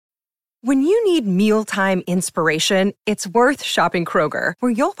When you need mealtime inspiration, it's worth shopping Kroger,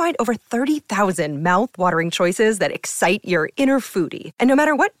 where you'll find over 30,000 mouth-watering choices that excite your inner foodie. And no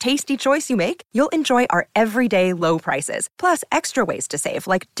matter what tasty choice you make, you'll enjoy our everyday low prices, plus extra ways to save,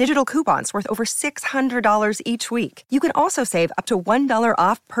 like digital coupons worth over $600 each week. You can also save up to $1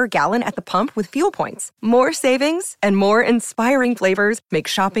 off per gallon at the pump with fuel points. More savings and more inspiring flavors make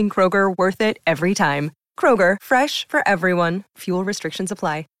shopping Kroger worth it every time. Kroger, fresh for everyone. Fuel restrictions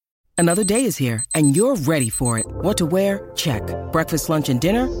apply. Another day is here, and you're ready for it. What to wear? Check. Breakfast, lunch, and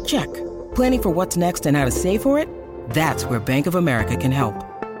dinner? Check. Planning for what's next and how to save for it? That's where Bank of America can help.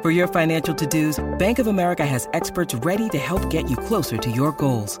 For your financial to-dos, Bank of America has experts ready to help get you closer to your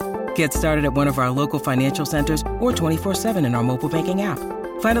goals. Get started at one of our local financial centers or 24/7 in our mobile banking app.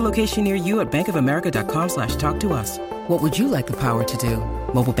 Find a location near you at bankofamerica.com/talktous. What would you like the power to do?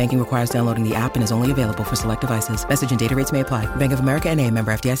 Mobile banking requires downloading the app and is only available for select devices. Message and data rates may apply. Bank of America N.A.,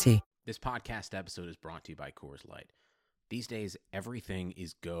 member FDIC. This podcast episode is brought to you by Coors Light. These days, everything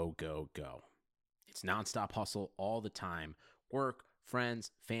is go, go, go. It's nonstop hustle all the time. Work, friends,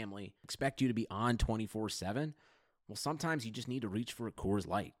 family, expect you to be on 24/7. Well, sometimes you just need to reach for a Coors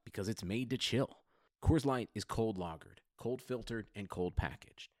Light because it's made to chill. Coors Light is cold lagered, cold filtered, and cold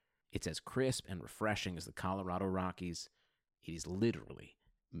packaged. It's as crisp and refreshing as the Colorado Rockies. It is literally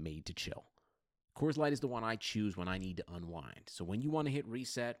made to chill. Coors Light is the one I choose when I need to unwind. So when you want to hit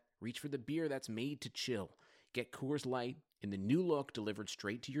reset, reach for the beer that's made to chill. Get Coors Light in the new look delivered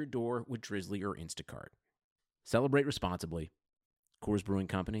straight to your door with Drizzly or Instacart. Celebrate responsibly. Coors Brewing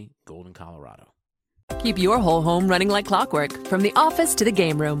Company, Golden, Colorado. Keep your whole home running like clockwork, from the office to the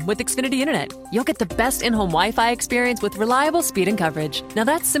game room with Xfinity Internet. You'll get the best in-home Wi-Fi experience with reliable speed and coverage. Now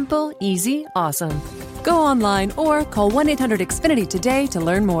that's simple, easy, awesome. Go online or call 1-800-XFINITY today to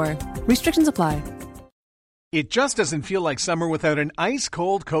learn more. Restrictions apply. It just doesn't feel like summer without an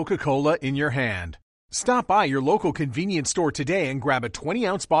ice-cold Coca-Cola in your hand. Stop by your local convenience store today and grab a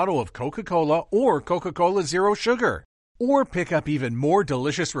 20-ounce bottle of Coca-Cola or Coca-Cola Zero Sugar. Or pick up even more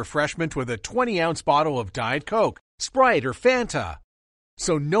delicious refreshment with a 20-ounce bottle of Diet Coke, Sprite, or Fanta.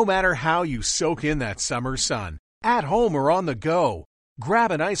 So no matter how you soak in that summer sun, at home or on the go,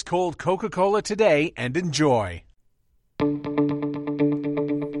 grab an ice-cold Coca-Cola today and enjoy.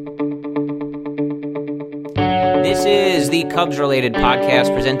 This is the Cubs-related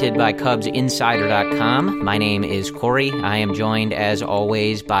podcast presented by CubsInsider.com. My name is Corey. I am joined, as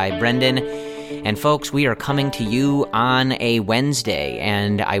always, by Brendan. And folks, we are coming to you on a Wednesday,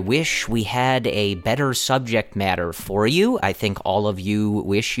 and I wish we had a better subject matter for you. I think all of you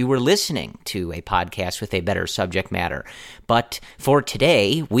wish you were listening to a podcast with a better subject matter. But for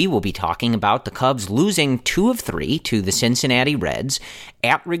today, we will be talking about the Cubs losing 2 of 3 to the Cincinnati Reds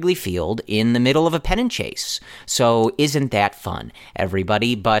at Wrigley Field in the middle of a pennant chase. So isn't that fun,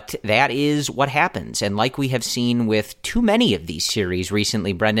 everybody? But that is what happens. And like we have seen with too many of these series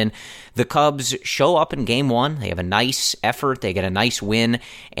recently, Brendan, the Cubs show up in Game 1. They have a nice effort. They get a nice win.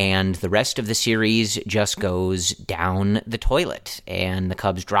 And the rest of the series just goes down the toilet. And the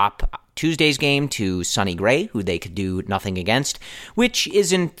Cubs drop Tuesday's game to Sonny Gray, who they could do nothing against, which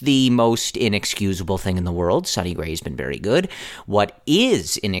isn't the most inexcusable thing in the world. Sonny Gray's been very good. What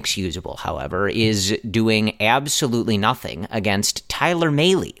is inexcusable, however, is doing absolutely nothing against Tyler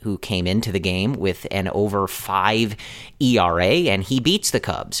Mahle, who came into the game with an over 5 ERA, and he beats the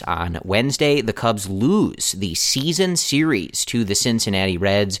Cubs. On Wednesday, the Cubs lose the season series to the Cincinnati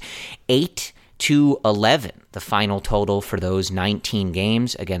Reds 8-11, the final total for those 19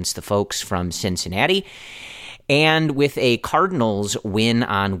 games against the folks from Cincinnati. And with a Cardinals win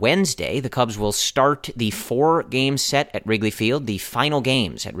on Wednesday, the Cubs will start the 4-game set at Wrigley Field, the final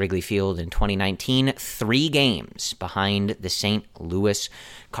games at Wrigley Field in 2019, 3 games behind the St. Louis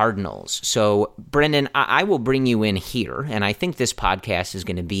Cardinals. So, Brendan, I will bring you in here, and I think this podcast is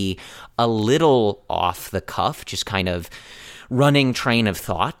going to be a little off the cuff, just kind of running train of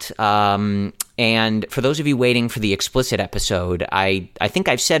thought. And for those of you waiting for the explicit episode, I think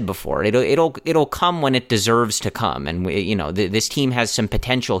I've said before, it'll come when it deserves to come, and this team has some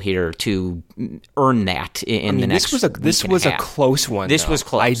potential here to earn that in the next. This was a close one. This was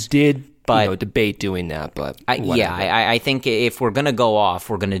close. I did, debate doing that, but I think if we're gonna go off,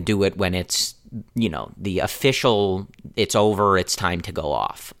 we're gonna do it when it's the official, it's over, it's time to go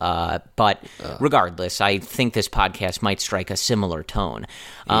off. But regardless, I think this podcast might strike a similar tone.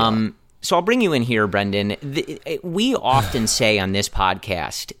 So I'll bring you in here, Brendan. We often say on this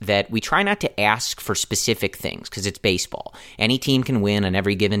podcast that we try not to ask for specific things because it's baseball. Any team can win on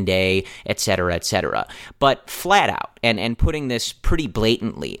every given day, et cetera, et cetera. But flat out, and putting this pretty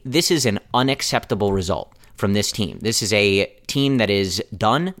blatantly, this is an unacceptable result from this team. This is a team that is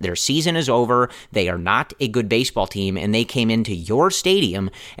done. Their season is over. They are not a good baseball team, and they came into your stadium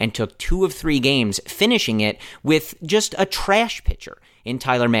and took 2 of 3 games, finishing it with just a trash pitcher in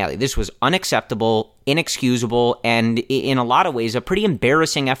Tyler Mahle. This was unacceptable, inexcusable, and in a lot of ways, a pretty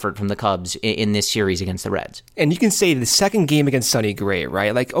embarrassing effort from the Cubs in this series against the Reds. And you can say the second game against Sonny Gray,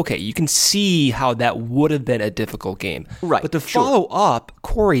 right? Like, okay, you can see how that would have been a difficult game. Right. But to follow up,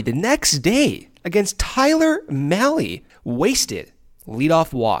 Corey, the next day against Tyler Mahle, wasted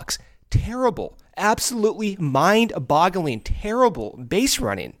leadoff walks, terrible, absolutely mind-boggling, terrible base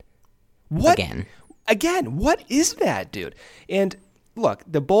running. What? Again, what is that, dude? And look,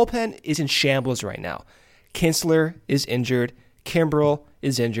 the bullpen is in shambles right now. Kinsler is injured. Kimbrel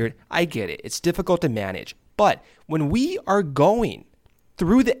is injured. I get it. It's difficult to manage. But when we are going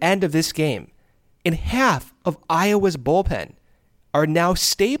through the end of this game, and half of Iowa's bullpen are now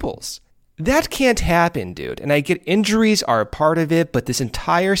staples, that can't happen, dude. And I get injuries are a part of it, but this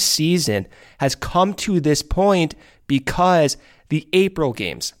entire season has come to this point because the April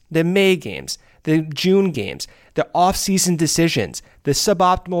games, the May games, the June games, the offseason decisions, the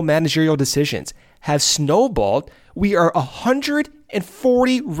suboptimal managerial decisions have snowballed. We are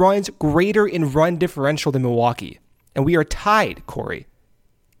 140 runs greater in run differential than Milwaukee. And we are tied, Corey,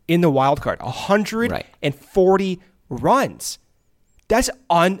 in the wild card. 140 runs. That's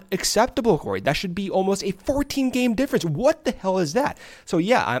unacceptable, Corey. That should be almost a 14-game difference. What the hell is that? So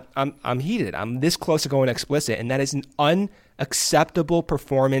yeah, I'm heated. I'm this close to going explicit, and that is an unacceptable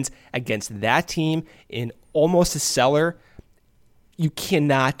performance against that team in almost a cellar. You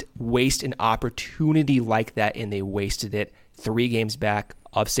cannot waste an opportunity like that, and they wasted it. 3 games back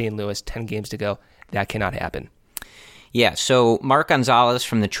of St. Louis, 10 games to go. That cannot happen. Yeah, so Mark Gonzalez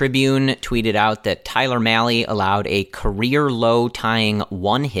from the Tribune tweeted out that Tyler Mahle allowed a career-low tying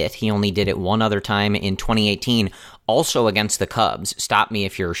 1 hit. He only did it one other time in 2018, also against the Cubs. Stop me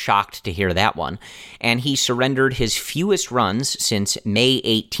if you're shocked to hear that one. And he surrendered his fewest runs since May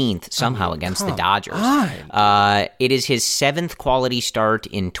 18th, somehow against the Dodgers. It is his 7th quality start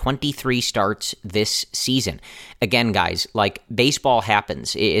in 23 starts this season. Again, guys, like, baseball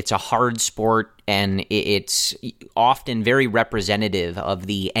happens. It's a hard sport, and it's often very representative of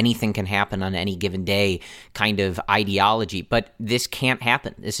the anything can happen on any given day kind of ideology. But this can't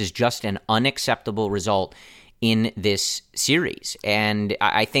happen. This is just an unacceptable result in this series. And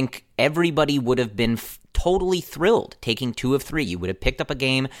I think everybody would have been totally thrilled taking 2 of 3. You would have picked up a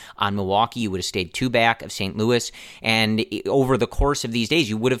game on Milwaukee. You would have stayed 2 back of St. Louis. And over the course of these days,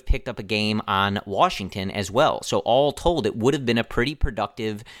 you would have picked up a game on Washington as well. So all told, it would have been a pretty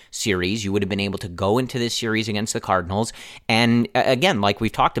productive series. You would have been able to go into this series against the Cardinals. And again, like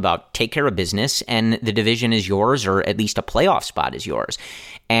we've talked about, take care of business, and the division is yours, or at least a playoff spot is yours.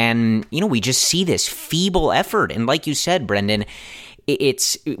 And, we just see this feeble effort. And like you said, Brendan,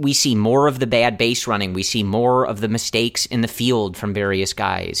 we see more of the bad base running. We see more of the mistakes in the field from various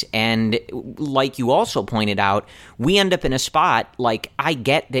guys. And like you also pointed out, we end up in a spot, like, I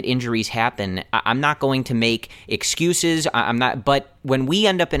get that injuries happen. I'm not going to make excuses. But when we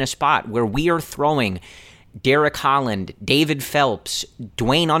end up in a spot where we are throwing Derek Holland, David Phelps,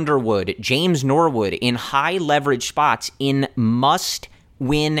 Dwayne Underwood, James Norwood in high leverage spots in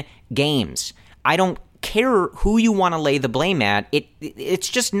must-win games, I don't care who you want to lay the blame at. It's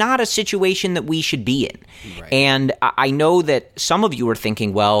just not a situation that we should be in. Right. And I know that some of you are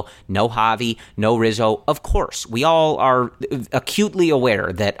thinking, well, no Javi, no Rizzo. Of course, we all are acutely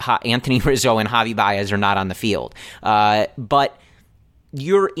aware that Anthony Rizzo and Javi Baez are not on the field. But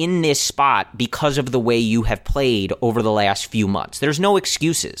you're in this spot because of the way you have played over the last few months. There's no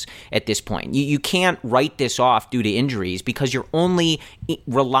excuses at this point. You can't write this off due to injuries because you're only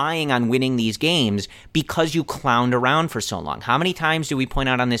relying on winning these games because you clowned around for so long. How many times do we point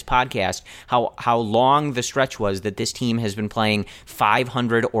out on this podcast how long the stretch was that this team has been playing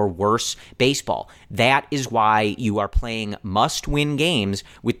 500 or worse baseball? That is why you are playing must-win games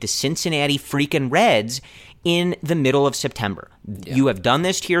with the Cincinnati freaking Reds in the middle of September. Yeah. You have done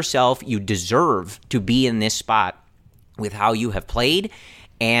this to yourself. You deserve to be in this spot with how you have played,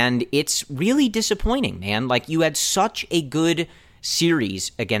 and it's really disappointing, man. Like, you had such a good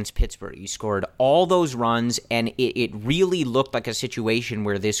series against Pittsburgh. You scored all those runs, and it really looked like a situation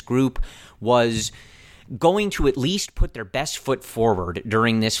where this group was going to at least put their best foot forward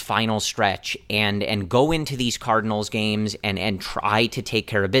during this final stretch and go into these Cardinals games and try to take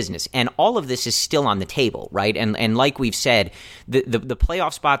care of business. And all of this is still on the table, right? And like we've said, the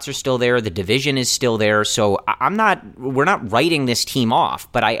playoff spots are still there, the division is still there. So we're not writing this team off,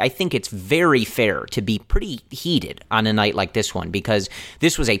 but I think it's very fair to be pretty heated on a night like this one, because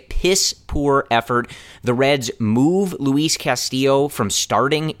this was a piss poor effort. The Reds move Luis Castillo from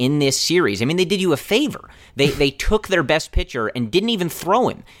starting in this series. I mean, they did you a favor. They took their best pitcher and didn't even throw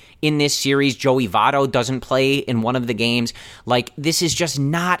him in this series. Joey Votto doesn't play in one of the games. Like, this is just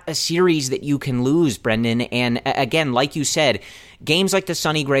not a series that you can lose, Brendan. And again, like you said, games like the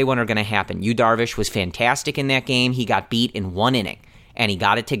Sonny Gray one are going to happen. Yu Darvish was fantastic in that game. He got beat in one inning, and he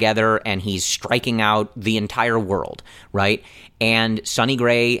got it together, and he's striking out the entire world, right? And Sonny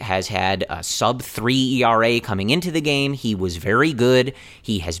Gray has had a sub-3 ERA coming into the game. He was very good.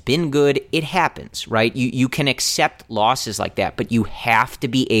 He has been good. It happens, right? You can accept losses like that, but you have to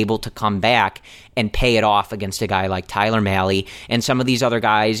be able to come back and pay it off against a guy like Tyler Mahle and some of these other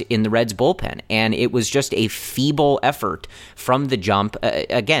guys in the Reds bullpen. And it was just a feeble effort from the jump.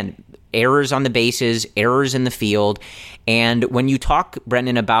 Again, errors on the bases, errors in the field. And when you talk,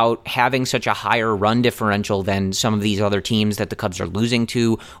 Brendan, about having such a higher run differential than some of these other teams that the Cubs are losing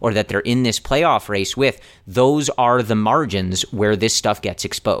to or that they're in this playoff race with, those are the margins where this stuff gets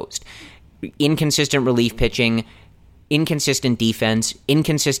exposed. Inconsistent relief pitching, inconsistent defense,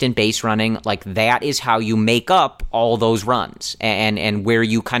 inconsistent base running, like that is how you make up all those runs and where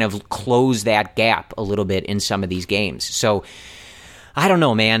you kind of close that gap a little bit in some of these games. So I don't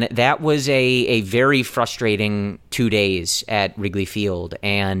know, man. That was a very frustrating 2 days at Wrigley Field,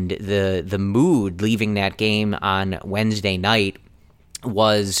 and the mood leaving that game on Wednesday night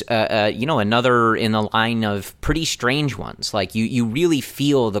was another in the line of pretty strange ones. Like you really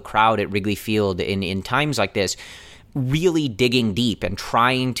feel the crowd at Wrigley Field in times like this really digging deep and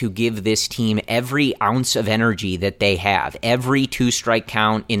trying to give this team every ounce of energy that they have. Every 2-strike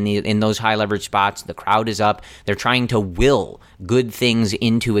count in those high leverage spots, the crowd is up. They're trying to will good things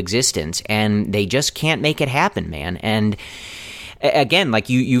into existence, and they just can't make it happen, man. And again, like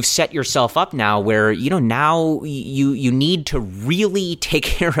you've set yourself up now where, now you need to really take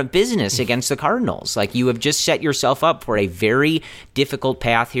care of business against the Cardinals. Like, you have just set yourself up for a very difficult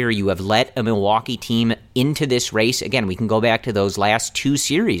path here. You have let a Milwaukee team into this race. Again, we can go back to those last 2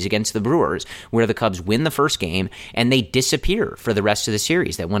 series against the Brewers where the Cubs win the first game and they disappear for the rest of the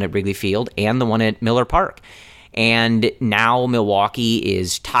series. That one at Wrigley Field and the one at Miller Park. And now Milwaukee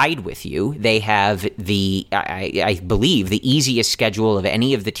is tied with you. They have I believe, the easiest schedule of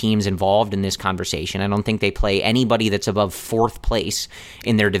any of the teams involved in this conversation. I don't think they play anybody that's above 4th place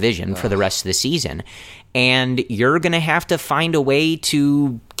in their division for the rest of the season. And you're going to have to find a way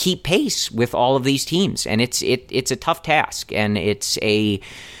to keep pace with all of these teams. And it's a tough task. And it's a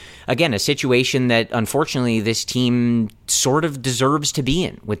situation that, unfortunately, this team sort of deserves to be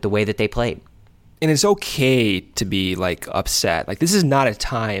in with the way that they played. And it's okay to be upset. This is not a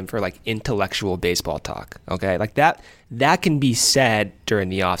time for intellectual baseball talk. Okay, that can be said during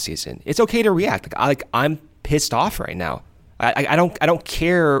the off season. It's okay to react. I'm pissed off right now. I don't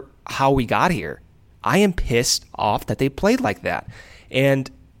care how we got here. I am pissed off that they played like that. And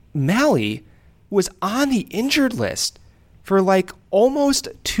Mahle was on the injured list for almost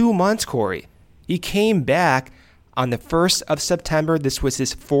 2 months. Corey, he came back on the 1st of September. This was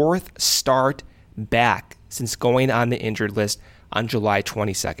his 4th start back since going on the injured list on July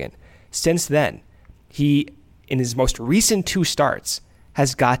 22nd. Since then, he, in his most recent 2 starts,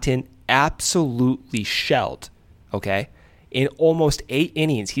 has gotten absolutely shelled, okay? In almost 8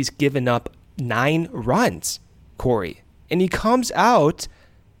 innings, he's given up 9 runs, Corey. And he comes out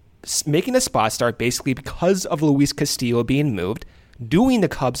making a spot start basically because of Luis Castillo being moved, doing the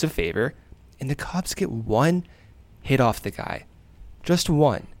Cubs a favor, and the Cubs get 1 hit off the guy. Just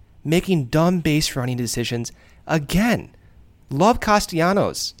 1. Making dumb base running decisions again. Love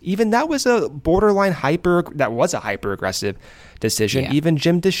Castellanos. Even that was a borderline hyper aggressive decision. Yeah. Even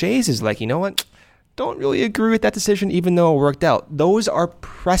Jim Deshaies is like, you know what? Don't really agree with that decision, even though it worked out. Those are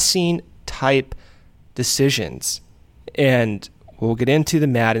pressing type decisions. And we'll get into the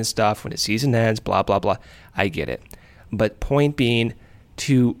Madden stuff when the season ends, blah, blah, blah. I get it. But point being,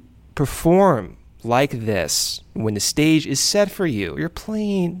 to perform like this, when the stage is set for you, you're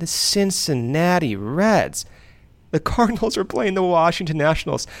playing the Cincinnati Reds. The Cardinals are playing the Washington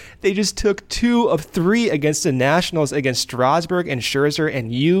Nationals. They just took 2 of 3 against the Nationals, against Strasburg and Scherzer,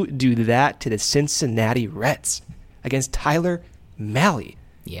 and you do that to the Cincinnati Reds against Tyler Mahle.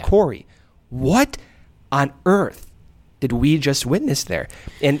 Yeah. Corey, what on earth did we just witness there?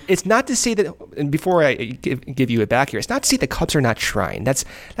 And it's not to say that, and before I give you it back here, it's not to say the Cubs are not trying. That's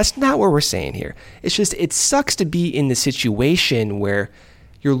not what we're saying here. It's just, it sucks to be in the situation where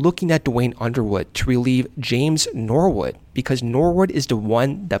you're looking at Dwayne Underwood to relieve James Norwood, because Norwood is the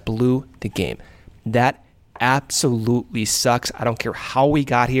one that blew the game. That absolutely sucks. I don't care how we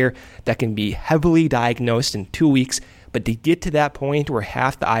got here. That can be heavily diagnosed in 2 weeks, but to get to that point where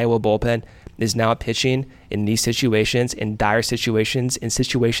half the Iowa bullpen is now pitching in these situations, in dire situations, in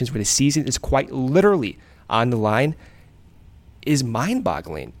situations where the season is quite literally on the line, is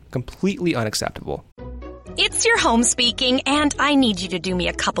mind-boggling, completely unacceptable. It's your home speaking, and I need you to do me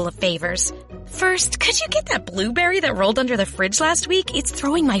a couple of favors. First, could you get that blueberry that rolled under the fridge last week? It's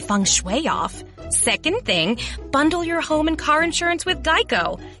throwing my feng shui off. Second thing, bundle your home and car insurance with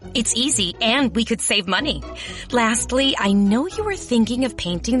Geico. It's easy, and we could save money. Lastly, I know you were thinking of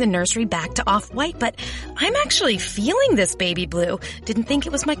painting the nursery back to off-white, but I'm actually feeling this baby blue. Didn't think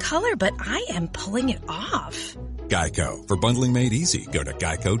it was my color, but I am pulling it off. Geico. For bundling made easy, go to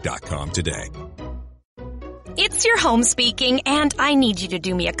geico.com today. It's your home speaking, and I need you to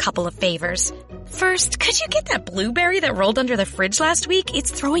do me a couple of favors. First, could you get that blueberry that rolled under the fridge last week? It's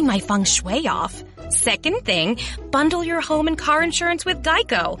throwing my feng shui off. Second thing, bundle your home and car insurance with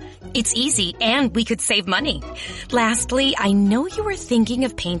Geico. It's easy, and we could save money. Lastly, I know you were thinking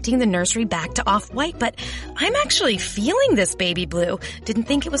of painting the nursery back to off-white, but I'm actually feeling this baby blue. Didn't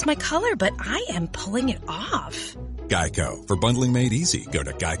think it was my color, but I am pulling it off. Geico. For bundling made easy, go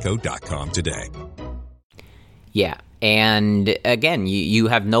to geico.com today. Yeah, and again, you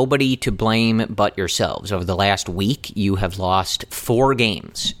have nobody to blame but yourselves. Over the last week, you have lost 4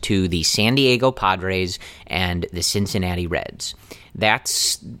 games to the San Diego Padres and the Cincinnati Reds.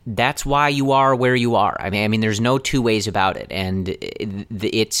 That's why you are where you are. I mean, there's no two ways about it, and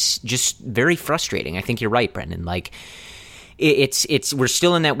it's just very frustrating. I think you're right, Brendan. Like, it's we're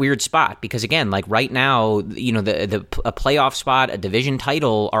still in that weird spot because, again, like right now, you know, a playoff spot, a division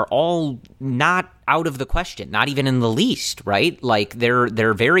title are all not out of the question, not even in the least, right? Like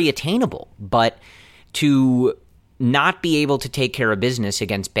they're very attainable, but to not be able to take care of business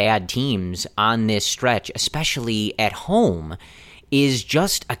against bad teams on this stretch, especially at home, is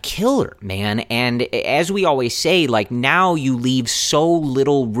just a killer, man. And as we always say, like now you leave so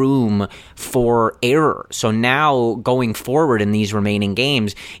little room for error. So now going forward in these remaining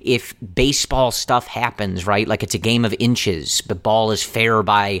games, if baseball stuff happens, right, like it's a game of inches, the ball is fair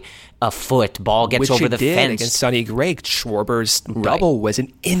by a foot, ball gets over the fence. Against Sonny Gray, Schwarber's double was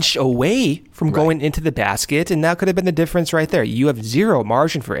an inch away from going into the basket, and that could have been the difference right there. You have zero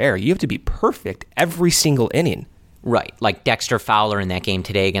margin for error. You have to be perfect every single inning. Right, like Dexter Fowler in that game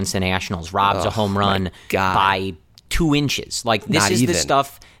today against the Nationals robs a home run by 2 inches. Like this is the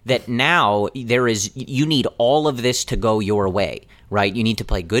stuff that now you need all of this to go your way, right? You need to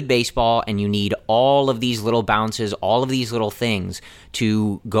play good baseball, and you need all of these little bounces, all of these little things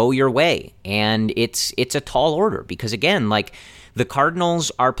to go your way. And it's a tall order because, again, like the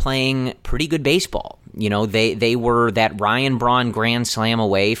Cardinals are playing pretty good baseball. You know, they were that Ryan Braun grand slam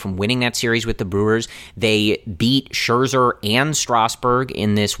away from winning that series with the Brewers. They beat Scherzer and Strasburg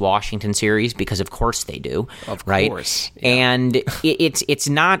in this Washington series because, of course, they do. Of course. Yeah. And it's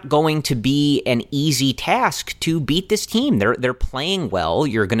not going to be an easy task to beat this team. They're playing well.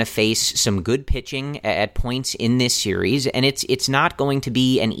 You're going to face some good pitching at points in this series, and it's not going to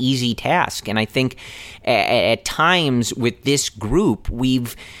be an easy task. And I think at times with this group,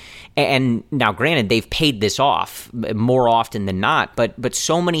 and now, granted, they've paid this off more often than not, but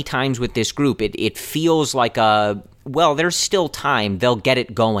so many times with this group, it feels like there's still time. They'll get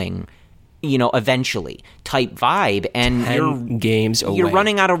it going, you know, eventually type vibe. And 10 games away. You're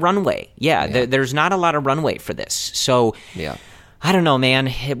running out of runway. Yeah. There's not a lot of runway for this. So, I don't know, man.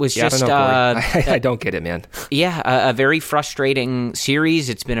 It was just... I don't get it, man. Yeah, a very frustrating series.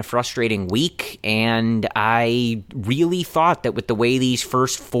 It's been a frustrating week, and I really thought that with the way these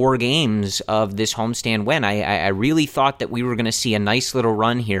first 4 games of this homestand went, I really thought that we were going to see a nice little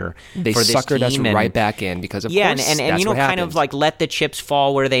run here for this team. They suckered us right back in because, of course, and you know, kind of like let the chips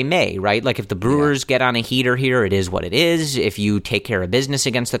fall where they may, right? Like if the Brewers get on a heater here, it is what it is. If you take care of business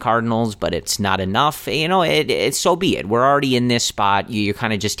against the Cardinals, but it's not enough, you know, it so be it. We're already in this spot. You're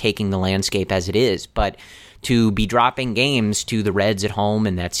kind of just taking the landscape as it is. But to be dropping games to the Reds at home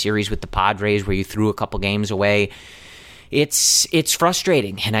and that series with the Padres where you threw a couple games away, it's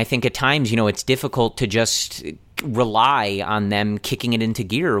frustrating. And I think at times, you know, it's difficult to just rely on them kicking it into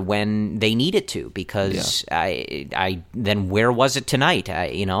gear when they need it to, because I then where was it tonight?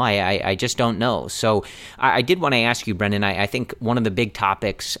 I just don't know. So I did want to ask you, Brendan, I think one of the big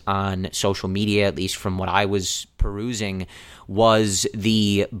topics on social media, at least from what I was perusing, was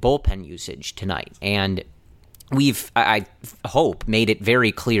the bullpen usage tonight. And we've, I hope, made it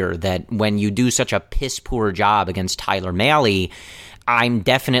very clear that when you do such a piss-poor job against Tyler Mahle, I'm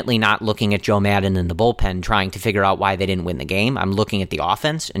definitely not looking at Joe Maddon in the bullpen trying to figure out why they didn't win the game. I'm looking at the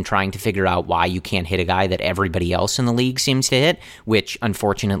offense and trying to figure out why you can't hit a guy that everybody else in the league seems to hit, which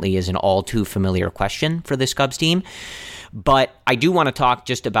unfortunately is an all too familiar question for this Cubs team. But I do want to talk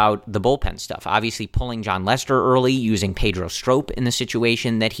just about the bullpen stuff. Obviously, pulling John Lester early, using Pedro Strop in the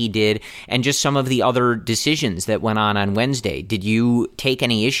situation that he did, and just some of the other decisions that went on Wednesday. Did you take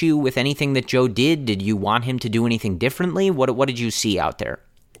any issue with anything that Joe did? Did you want him to do anything differently? What did you see out there?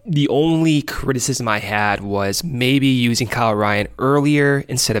 The only criticism I had was maybe using Kyle Ryan earlier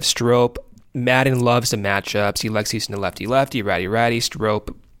instead of Strop. Maddon loves the matchups. He likes using the lefty-lefty, righty-righty.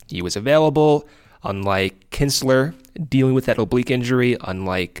 Strop, he was available. Unlike Kinsler, dealing with that oblique injury,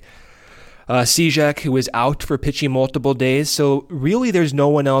 unlike Cizek, who was out for pitching multiple days. So really there's no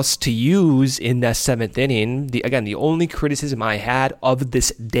one else to use in that seventh inning. The only criticism I had of this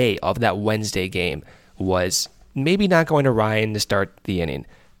day, of that Wednesday game, was maybe not going to Ryan to start the inning.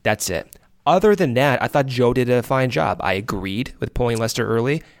 That's it. Other than that, I thought Joe did a fine job. I agreed with pulling Lester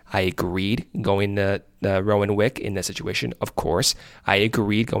early. I agreed going to Rowan Wick in that situation, of course. I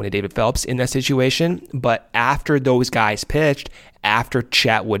agreed going to David Phelps in that situation. But after those guys pitched, after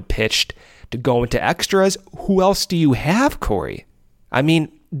Chatwood pitched to go into extras, who else do you have, Corey? I mean,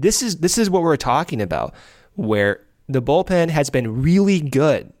 this is what we're talking about, where the bullpen has been really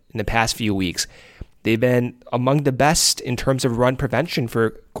good in the past few weeks. They've been among the best in terms of run prevention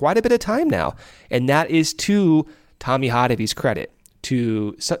for quite a bit of time now. And that is to Tommy Hodavy's credit.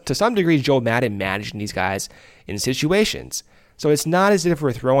 To some degree, Joe Maddon managing these guys in situations. So it's not as if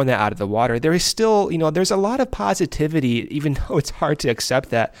we're throwing that out of the water. There is still, there's a lot of positivity, even though it's hard to accept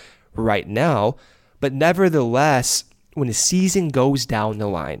that right now. But nevertheless, when the season goes down the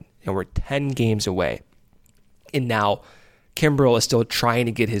line, and we're 10 games away, and now Kimbrel is still trying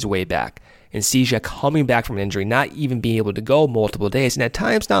to get his way back, and Cizek coming back from an injury, not even being able to go multiple days, and at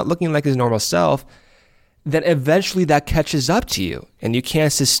times not looking like his normal self, then eventually that catches up to you, and you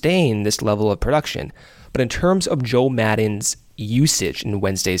can't sustain this level of production. But in terms of Joe Maddon's usage in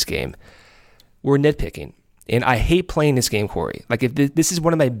Wednesday's game, we're nitpicking. And I hate playing this game, Corey. Like, if this is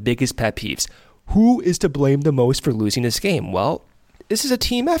one of my biggest pet peeves. Who is to blame the most for losing this game? Well, this is a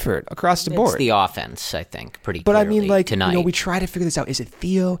team effort across the board. It's the offense, I think, pretty but clearly. But I mean, like, tonight. We try to figure this out. Is it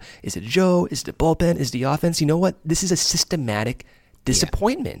Theo? Is it Joe? Is it the bullpen? Is it the offense? You know what? This is a systematic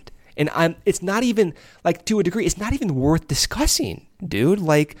disappointment. Yeah. And it's not even, like, to a degree, it's not even worth discussing, dude.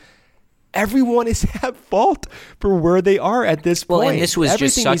 Like, everyone is at fault for where they are at this point. Well, and this was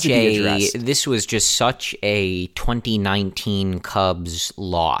Everything just such a 2019 Cubs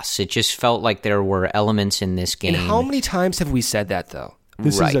loss. It just felt like there were elements in this game. And how many times have we said that, though?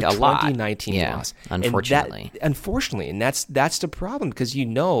 This is a 2019 loss. Unfortunately. And that's the problem, because you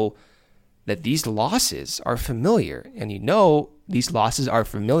know that these losses are familiar, and these losses are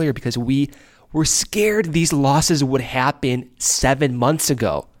familiar because we were scared these losses would happen 7 months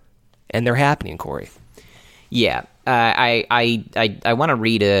ago, and they're happening, Corey. Yeah. I want to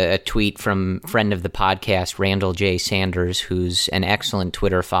read a tweet from friend of the podcast, Randall J. Sanders, who's an excellent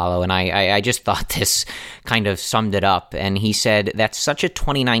Twitter follow, and I just thought this kind of summed it up. And he said, that's such a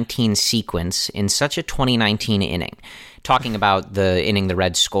 2019 sequence in such a 2019 inning. Talking about the inning the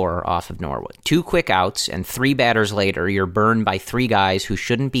Reds score off of Norwood. 2 quick outs, and 3 batters later, you're burned by 3 guys who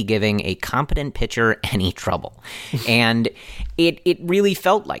shouldn't be giving a competent pitcher any trouble. And it really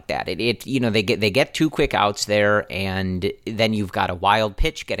felt like that. They get 2 quick outs there, and then you've got a wild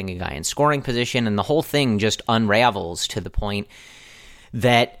pitch getting a guy in scoring position, and the whole thing just unravels to the point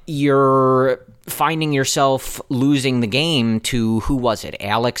that you're finding yourself losing the game to, who was it?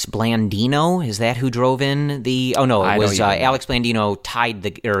 Alex Blandino? Is that who drove in the? Oh no, it was Alex Blandino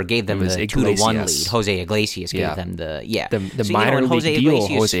gave them the 2-1 lead. Jose Iglesias gave them the minor league deal.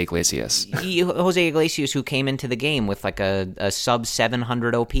 Jose Iglesias. Jose Iglesias, who came into the game with like a sub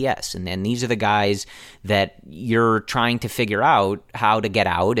 700 OPS, and these are the guys that you're trying to figure out how to get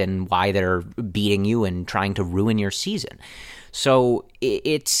out and why they're beating you and trying to ruin your season. So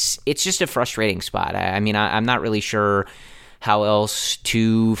it's just a frustrating spot. I mean, I'm not really sure how else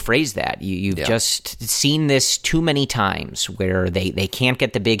to phrase that. You've just seen this too many times where they can't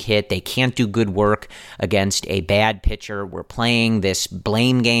get the big hit. They can't do good work against a bad pitcher. We're playing this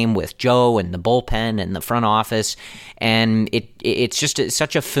blame game with Joe and the bullpen and the front office, and it's just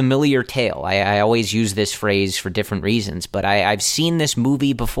such a familiar tale. I always use this phrase for different reasons, but I've seen this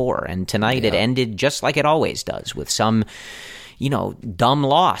movie before, and tonight it ended just like it always does, with some dumb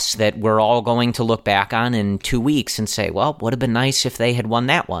loss that we're all going to look back on in 2 weeks and say, well, would have been nice if they had won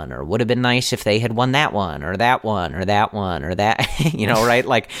that one, or would have been nice if they had won that one, or that one, or that one, or that, right?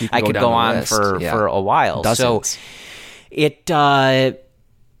 Like, I could go on for a while. Dozens. So it,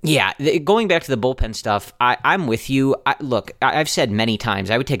 going back to the bullpen stuff, I'm with you. Look, I've said many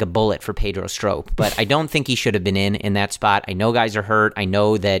times I would take a bullet for Pedro Strop, but I don't think he should have been in that spot. I know guys are hurt. I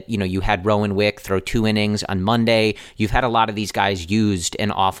know that, you had Rowan Wick throw 2 innings on Monday. You've had a lot of these guys used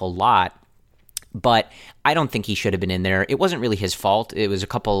an awful lot, but I don't think he should have been in there. It wasn't really his fault. It was a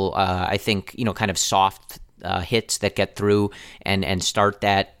couple, I think, kind of soft hits that get through and start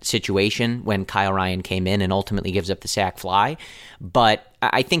that situation when Kyle Ryan came in and ultimately gives up the sac fly. But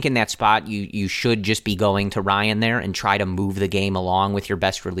I think in that spot, you should just be going to Ryan there and try to move the game along with your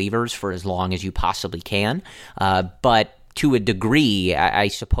best relievers for as long as you possibly can. But to a degree, I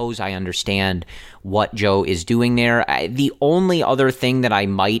suppose I understand what Joe is doing there. The only other thing that I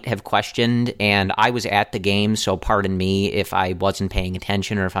might have questioned, and I was at the game, so pardon me if I wasn't paying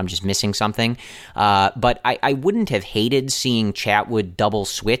attention or if I'm just missing something, but I wouldn't have hated seeing Chatwood double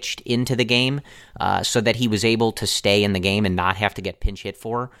switched into the game so that he was able to stay in the game and not have to get pinch hit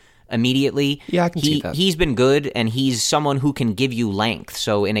for immediately. Yeah, I can see that. He's been good, and he's someone who can give you length.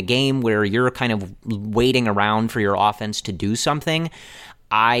 So in a game where you're kind of waiting around for your offense to do something,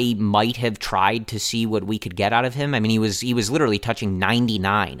 I might have tried to see what we could get out of him. I mean, he was literally touching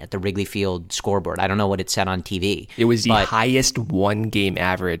 99 at the Wrigley Field scoreboard. I don't know what it said on TV. It was the highest one-game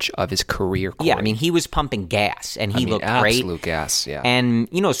average of his career. Corey. Yeah, I mean, he was pumping gas, and he looked great. Absolute gas, yeah. And,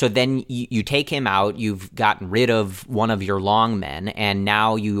 so then you take him out, you've gotten rid of one of your long men, and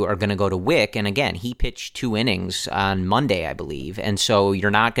now you are going to go to Wick. And again, he pitched 2 innings on Monday, I believe. And so you're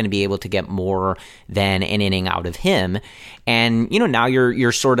not going to be able to get more than an inning out of him. And, now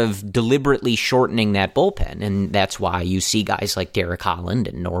you're sort of deliberately shortening that bullpen, and that's why you see guys like Derek Holland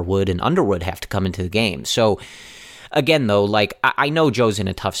and Norwood and Underwood have to come into the game. So, again, though, like, I know Joe's in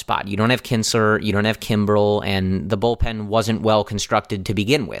a tough spot. You don't have Kinsler, you don't have Kimbrel, and the bullpen wasn't well constructed to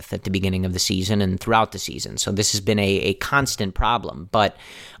begin with at the beginning of the season and throughout the season. So this has been a constant problem. But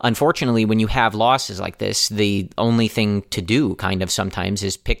unfortunately, when you have losses like this, the only thing to do kind of sometimes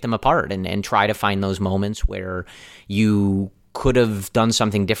is pick them apart and try to find those moments where you could have done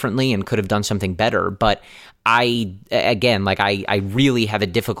something differently and could have done something better. But I really have a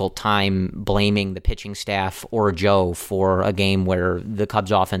difficult time blaming the pitching staff or Joe for a game where the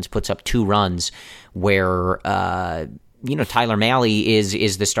Cubs offense puts up 2 runs where Tyler Mahle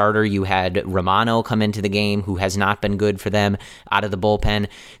is the starter. You had Romano come into the game, who has not been good for them out of the bullpen.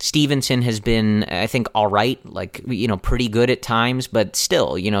 Stevenson has been, I think, all right, pretty good at times, but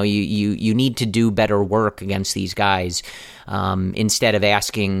still, you need to do better work against these guys. Instead of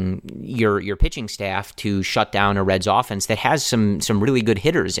asking your pitching staff to shut down a Reds offense that has some really good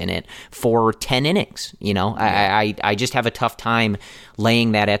hitters in it for 10 innings. I just have a tough time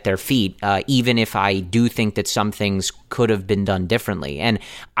laying that at their feet, even if I do think that some things could have been done differently. And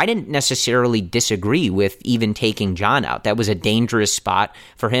I didn't necessarily disagree with even taking John out. That was a dangerous spot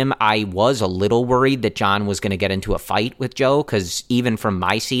for him. I was a little worried that John was going to get into a fight with Joe, because even from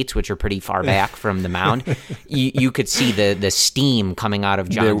my seats, which are pretty far back from the mound, you could see the steam coming out of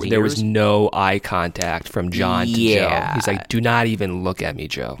John's ears. There was no eye contact from John to Joe. He's like, do not even look at me,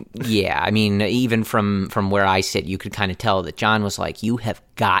 Joe. Yeah, I mean, even from where I sit, you could kind of tell that John was like, you have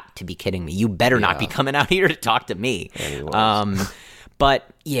got to be kidding me. You better not be coming out here to talk to me. But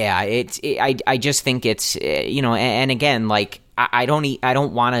yeah, I just think it's, and again, like, I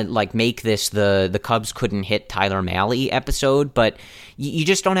don't want to like make this the Cubs couldn't hit Tyler Mahle episode, but you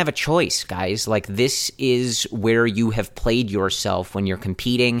just don't have a choice, guys. Like, this is where you have played yourself when you're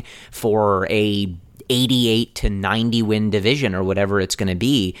competing for a 88 to 90 win division or whatever it's going to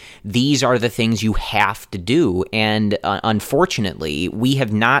be. These are the things you have to do, and unfortunately, we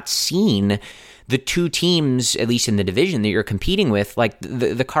have not seen the 2 teams, at least in the division that you're competing with, like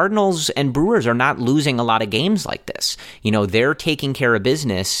the Cardinals and Brewers are not losing a lot of games like this. They're taking care of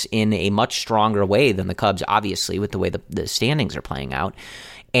business in a much stronger way than the Cubs, obviously, with the way the standings are playing out.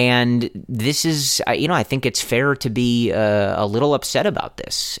 And this is, I think it's fair to be a little upset about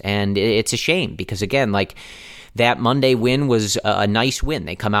this. And it's a shame because, again, like, that Monday win was a nice win.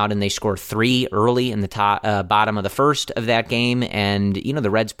 They come out and they score 3 early in the bottom of the first of that game, and the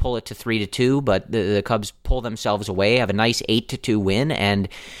Reds pull it to 3-2, but the Cubs pull themselves away, have a nice 8-2 win, and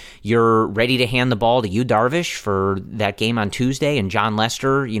you're ready to hand the ball to Yu Darvish for that game on Tuesday, and John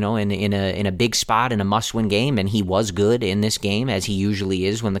Lester, in a big spot in a must-win game, and he was good in this game, as he usually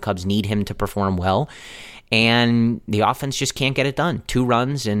is when the Cubs need him to perform well. And the offense just can't get it done. 2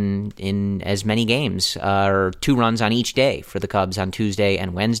 runs in as many games, or 2 runs on each day for the Cubs on Tuesday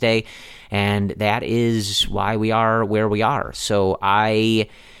and Wednesday, and that is why we are where we are. So I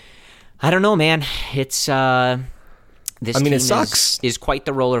don't know, man. It's this team it sucks. Is quite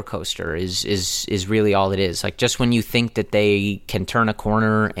the roller coaster. Is really all it is. Like, just when you think that they can turn a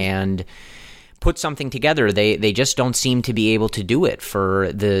corner and put something together, they just don't seem to be able to do it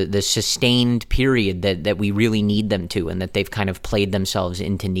for the sustained period that we really need them to, and that they've kind of played themselves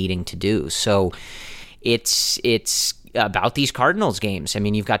into needing to do. So it's about these Cardinals games. I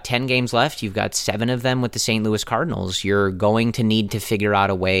mean, you've got 10 games left. You've got 7 of them with the St. Louis Cardinals. You're going to need to figure out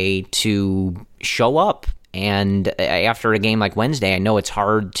a way to show up. And after a game like Wednesday, I know it's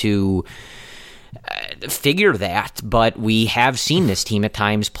hard to figure that, but we have seen this team at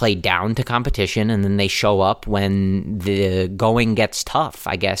times play down to competition, and then they show up when the going gets tough,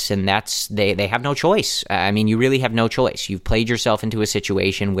 I guess, and that's they have no choice. I mean, you really have no choice. You've played yourself into a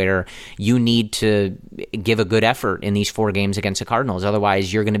situation where you need to give a good effort in these 4 games against the Cardinals.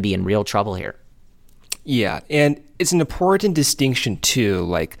 Otherwise, you're going to be in real trouble here. Yeah, and it's an important distinction, too.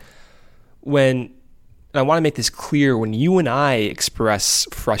 Like, and I want to make this clear, when you and I express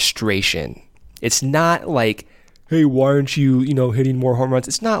frustration, it's not like, hey, why aren't you, hitting more home runs?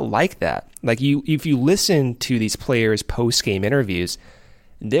 It's not like that. Like, if you listen to these players' post-game interviews,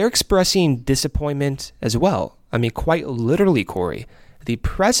 they're expressing disappointment as well. I mean, quite literally, Corey, the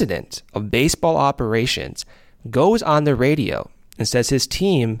president of baseball operations goes on the radio and says his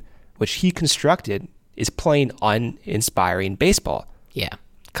team, which he constructed, is playing uninspiring baseball. Yeah.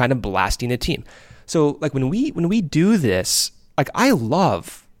 Kind of blasting the team. So, like, when we do this, like, I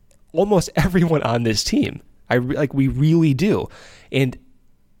love almost everyone on this team. We really do. And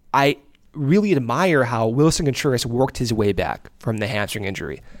I really admire how Wilson Contreras worked his way back from the hamstring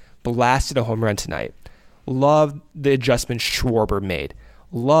injury. Blasted a home run tonight. Love the adjustment Schwarber made.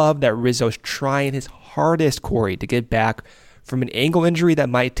 Love that Rizzo's trying his hardest, Corey, to get back from an ankle injury that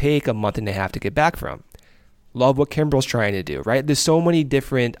might take a month and a half to get back from. Love what Kimbrel's trying to do, right? There's so many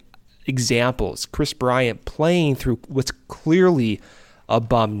different examples. Chris Bryant playing through what's clearly a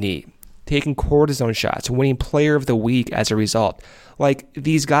bum knee, taking cortisone shots, winning player of the week as a result. Like,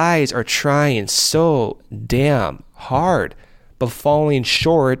 these guys are trying so damn hard, but falling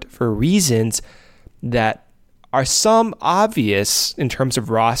short for reasons that are some obvious in terms of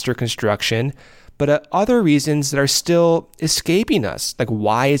roster construction, but other reasons that are still escaping us. Like,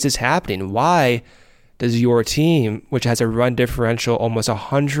 why is this happening? Why does your team, which has a run differential almost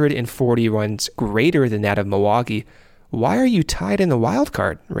 140 runs greater than that of Milwaukee, why are you tied in the wild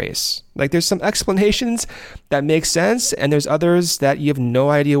card race? Like, there's some explanations that make sense, and there's others that you have no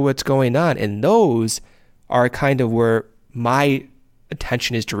idea what's going on. And those are kind of where my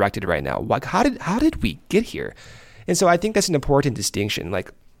attention is directed right now. Like, how did we get here? And so I think that's an important distinction.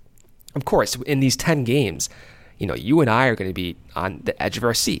 Like, of course, in these 10 games, you and I are going to be on the edge of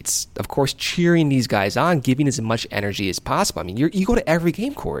our seats, of course, cheering these guys on, giving as much energy as possible. I mean, you go to every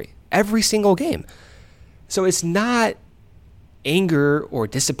game, Corey, every single game. So it's not anger or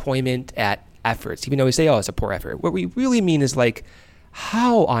disappointment at efforts, even though we say, oh, it's a poor effort. What we really mean is, like,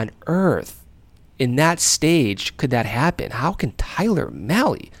 how on earth in that stage could that happen? How can Tyler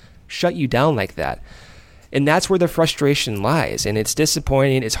Mahle shut you down like that? And that's where the frustration lies. And it's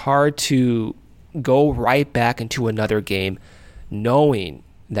disappointing. It's hard to go right back into another game knowing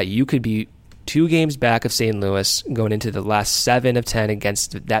that you could be 2 games back of St. Louis going into the last 7 of 10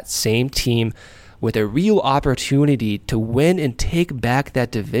 against that same team with a real opportunity to win and take back that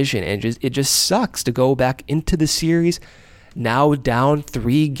division. And it just sucks to go back into the series now down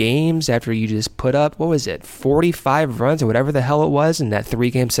 3 games after you just put up, 45 runs or whatever the hell it was in that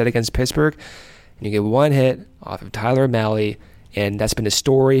 3-game set against Pittsburgh. And you get 1 hit off of Tyler Mahle. And that's been the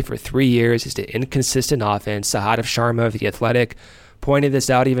story for 3 years, is the inconsistent offense. Sahadev Sharma of The Athletic pointed this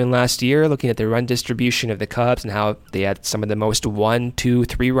out even last year, looking at the run distribution of the Cubs and how they had some of the most 1, 2,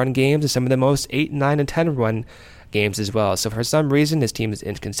 3-run games and some of the most 8, 9, and 10-run games as well. So for some reason, this team is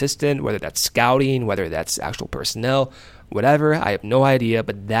inconsistent, whether that's scouting, whether that's actual personnel, whatever. I have no idea,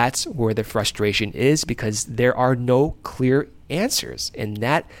 but that's where the frustration is, because there are no clear answers. And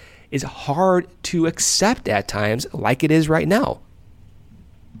that is hard to accept at times, like it is right now.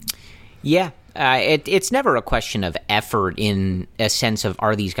 Yeah, It's never a question of effort in a sense of,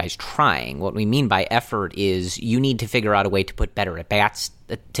 are these guys trying? What we mean by effort is you need to figure out a way to put better at-bats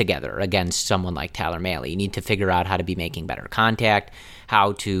together against someone like Tyler Mahle. You need to figure out how to be making better contact,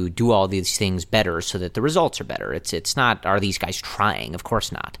 how to do all these things better so that the results are better. It's not, are these guys trying? Of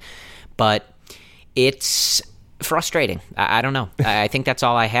course not. But it's frustrating. I don't know. I think that's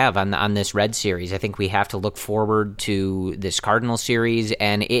all I have on this Red series. I think we have to look forward to this Cardinal series,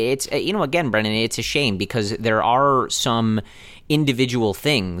 and it's, again, Brendan, it's a shame because there are some individual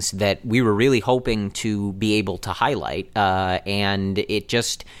things that we were really hoping to be able to highlight, and it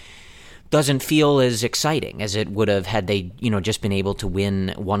just doesn't feel as exciting as it would have had they, just been able to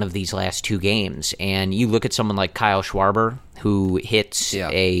win one of these last two games. And you look at someone like Kyle Schwarber, who hits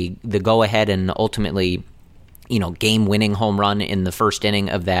the go-ahead and ultimately game-winning home run in the first inning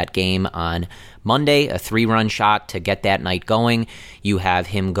of that game on Monday, a 3-run shot to get that night going. You have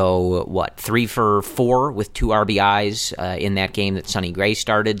him go, 3 for 4 with 2 RBIs in that game that Sonny Gray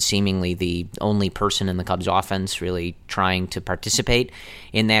started, seemingly the only person in the Cubs offense really trying to participate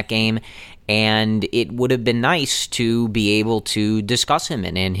in that game. And it would have been nice to be able to discuss him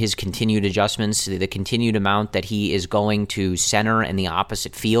and his continued adjustments, the continued amount that he is going to center and the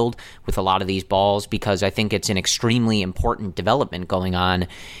opposite field with a lot of these balls, because I think it's an extremely important development going on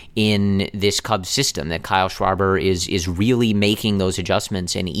in this Cubs system, that Kyle Schwarber is really making those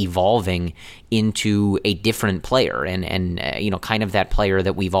adjustments and evolving into a different player and kind of that player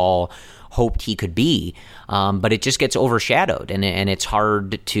that we've all hoped he could be, but it just gets overshadowed, and it's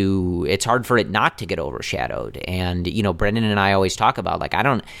hard for it not to get overshadowed. And Brendan and I always talk about,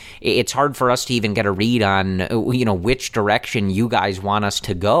 it's hard for us to even get a read on which direction you guys want us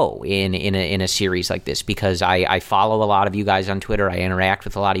to go in a series like this, because I follow a lot of you guys on Twitter, I interact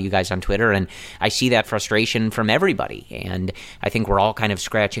with a lot of you guys on Twitter, and I see that frustration from everybody, and I think we're all kind of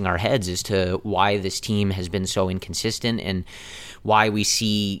scratching our heads as to why this team has been so inconsistent and why we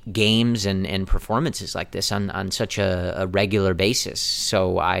see games and performances like this on such a regular basis.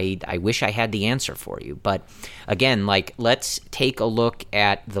 So I wish I had the answer for you. But again, let's take a look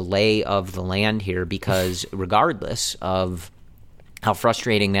at the lay of the land here, because regardless of how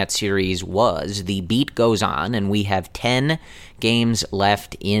frustrating that series was, the beat goes on, and we have 10 games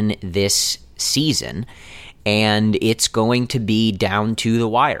left in this season, and it's going to be down to the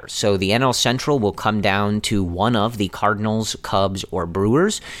wire. So the NL Central will come down to one of the Cardinals, Cubs, or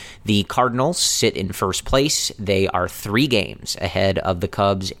Brewers. The Cardinals sit in first place. They are 3 games ahead of the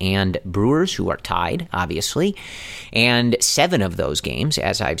Cubs and Brewers, who are tied, obviously. And 7 of those games,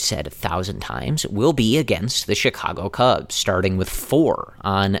 as I've said 1,000 times, will be against the Chicago Cubs, starting with 4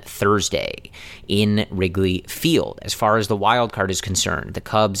 on Thursday in Wrigley Field. As far as the wild card is concerned, the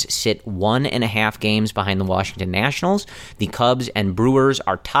Cubs sit 1.5 games behind the Washington Nationals. The Cubs and Brewers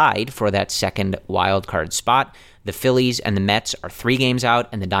are tied for that second wild card spot. The Phillies and the Mets are 3 games out,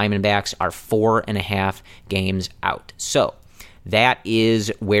 and the Diamondbacks are 4.5 games out. So that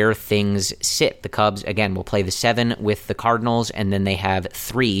is where things sit. The Cubs, again, will play the 7 with the Cardinals, and then they have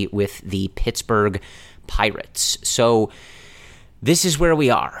 3 with the Pittsburgh Pirates. So this is where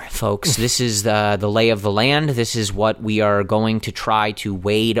we are, folks. This is the lay of the land. This is what we are going to try to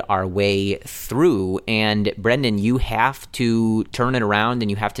wade our way through. And Brendan, you have to turn it around,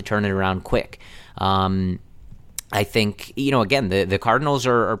 and you have to turn it around quick. I think, again, the Cardinals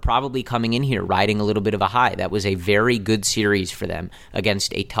are probably coming in here riding a little bit of a high. That was a very good series for them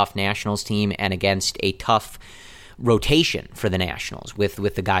against a tough Nationals team and against a tough rotation for the Nationals with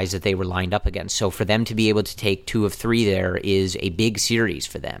the guys that they were lined up against. So for them to be able to take 2 of 3 there is a big series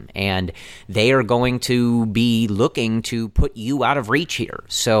for them. And they are going to be looking to put you out of reach here.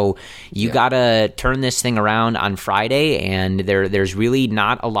 So you got to turn this thing around on Friday, and there's really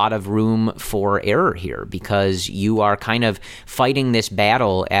not a lot of room for error here, because you are kind of fighting this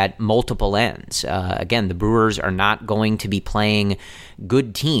battle at multiple ends. Again, the Brewers are not going to be playing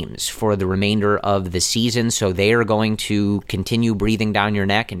good teams for the remainder of the season, so they are going to continue breathing down your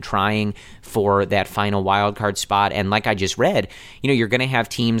neck and trying for that final wild card spot. And like I just read, you're going to have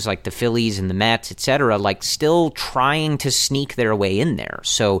teams like the Phillies and the Mets, etc., still trying to sneak their way in there.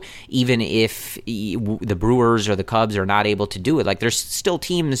 So even if the Brewers or the Cubs are not able to do it, there's still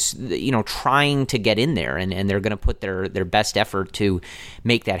teams, trying to get in there, and they're going to put their best effort to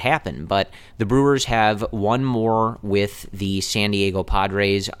make that happen. But the Brewers have one more with the San Diego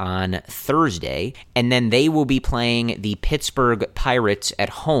Padres on Thursday, and then they will be playing the Pittsburgh Pirates at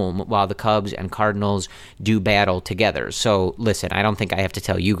home while the Cubs and Cardinals do battle together. So listen, I don't think I have to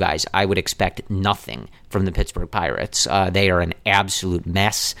tell you guys, I would expect nothing from the Pittsburgh Pirates. They are an absolute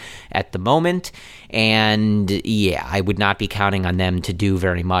mess at the moment, and yeah, I would not be counting on them to do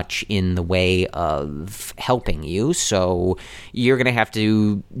very much in the way of helping you, so you're going to have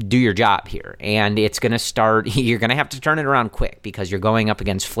to do your job here, and it's going to start, you're going to have to turn it around quick, because you're going up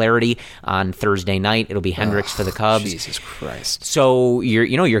against Flaherty on Thursday night. It'll be Hendricks for the Cubs. Jesus Christ. So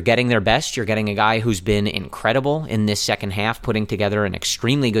you're getting their best. You're getting a guy who's been incredible in this second half, putting together an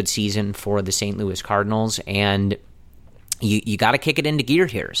extremely good season for the St. Louis Cardinals, and you got to kick it into gear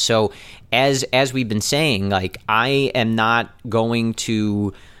here. So as we've been saying, like, I am not going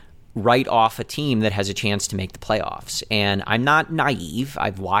to write off a team that has a chance to make the playoffs, and I'm not naive.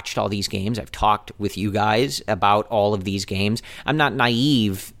 I've watched all these games. I've talked with you guys about all of these games. I'm not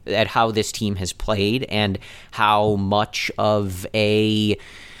naive at how this team has played and how much of an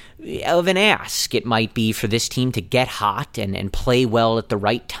ask it might be for this team to get hot and play well at the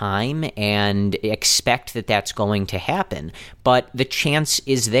right time and expect that that's going to happen. But the chance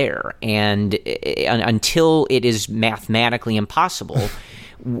is there, and until it is mathematically impossible,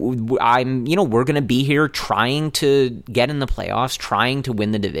 we're going to be here trying to get in the playoffs, trying to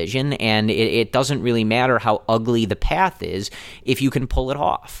win the division, and it doesn't really matter how ugly the path is if you can pull it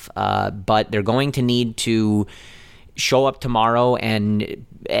off. But they're going to need to show up tomorrow and,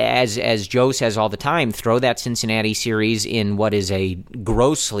 as Joe says all the time, throw that Cincinnati series in what is a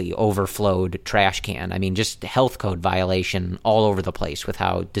grossly overflowed trash can. I mean, just health code violation all over the place with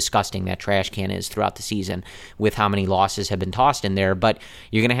how disgusting that trash can is throughout the season, with how many losses have been tossed in there. But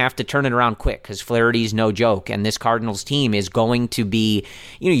you're going to have to turn it around quick, because Flaherty's no joke, and this Cardinals team is going to be,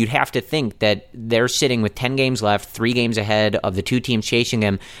 you'd have to think that they're sitting with 10 games left, 3 games ahead of the 2 teams chasing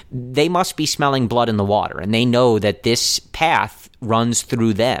them. They must be smelling blood in the water, and they know that this path runs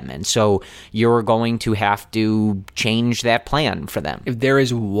through them, and so you're going to have to change that plan for them. If there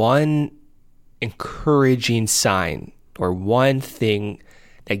is one encouraging sign or one thing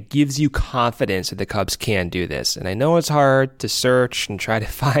that gives you confidence that the Cubs can do this, and I know it's hard to search and try to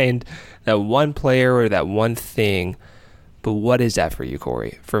find that one player or that one thing, but what is that for you,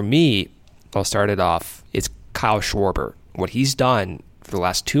 Corey? For me, I'll start it off, it's Kyle Schwarber. What he's done for the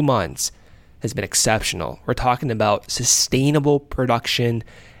last 2 months has been exceptional. We're talking about sustainable production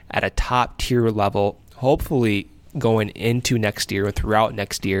at a top tier level, hopefully going into next year or throughout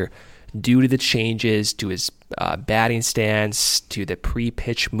next year, due to the changes to his batting stance, to the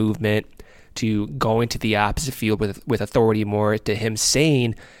pre-pitch movement, to going to the opposite field with authority more, to him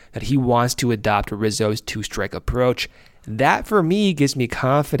saying that he wants to adopt Rizzo's 2-strike approach. That, for me, gives me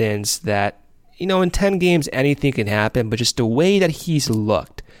confidence that, in 10 games, anything can happen, but just the way that he's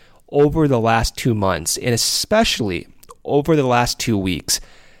looked over the last 2 months, and especially over the last 2 weeks,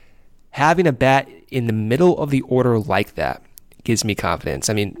 having a bat in the middle of the order like that gives me confidence.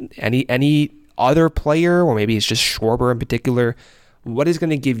 I mean, any other player, or maybe it's just Schwarber in particular, what is going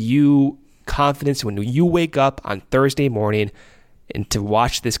to give you confidence when you wake up on Thursday morning and to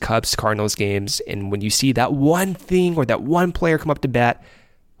watch this Cubs-Cardinals games, and when you see that one thing or that one player come up to bat,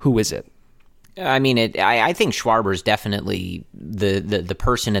 who is it? I mean, I think Schwarber is definitely the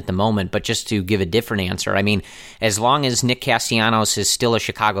person at the moment, but just to give a different answer, I mean, as long as Nick Castellanos is still a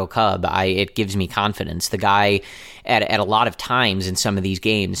Chicago Cub, it gives me confidence. The guy, at a lot of times in some of these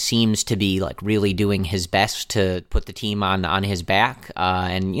games, seems to be like really doing his best to put the team on his back,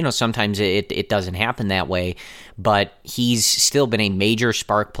 and sometimes it doesn't happen that way, but he's still been a major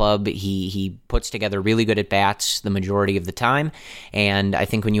spark plug. He puts together really good at-bats the majority of the time, and I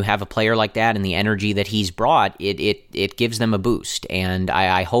think when you have a player like that and the energy that he's brought, it gives them a boost. And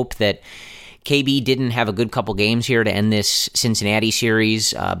I hope that KB didn't have a good couple games here to end this Cincinnati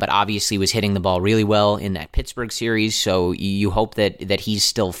series, but obviously was hitting the ball really well in that Pittsburgh series. So you hope that he's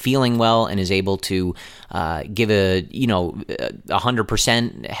still feeling well and is able to give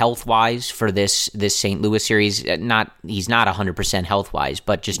 100% health wise for this St. Louis series. He's not 100% health wise,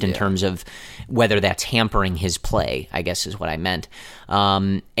 but just in terms of whether that's hampering his play, I guess is what I meant.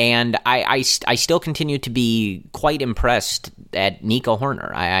 And I still continue to be quite impressed at Nico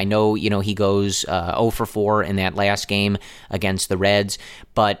Hoerner. I know, he goes 0 for 4 in that last game against the Reds,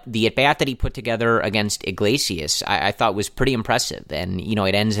 but the at-bat that he put together against Iglesias, I thought was pretty impressive. And,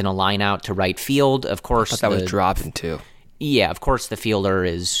 it ends in a line out to right field. Of course, I thought that was dropping too. Yeah, of course the fielder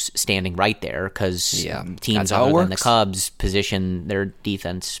is standing right there because teams other than the Cubs position their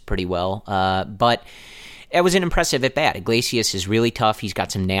defense pretty well. But it was an impressive at bat. Iglesias is really tough. He's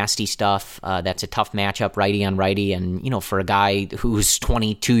got some nasty stuff. That's a tough matchup, righty on righty. And, for a guy who's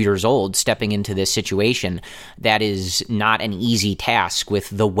 22 years old stepping into this situation, that is not an easy task with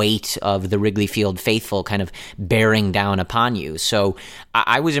the weight of the Wrigley Field faithful kind of bearing down upon you. So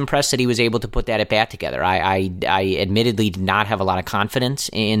I was impressed that he was able to put that at bat together. I admittedly did not have a lot of confidence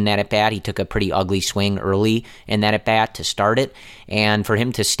in that at bat. He took a pretty ugly swing early in that at bat to start it. And for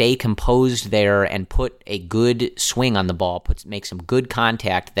him to stay composed there and put a good swing on the ball, make some good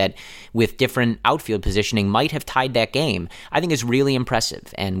contact that with different outfield positioning might have tied that game, I think is really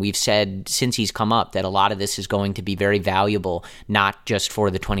impressive. And we've said since he's come up that a lot of this is going to be very valuable, not just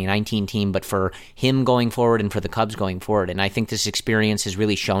for the 2019 team, but for him going forward and for the Cubs going forward. And I think this experience has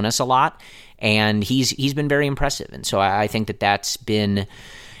really shown us a lot, and he's been very impressive. And so I think that that's been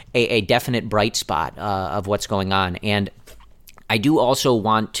a definite bright spot of what's going on. And I do also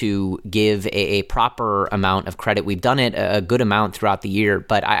want to give a proper amount of credit. We've done it a good amount throughout the year,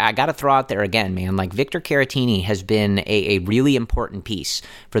 but I got to throw out there again, man, like Victor Caratini has been a really important piece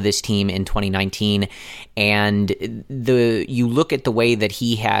for this team in 2019. And you look at the way that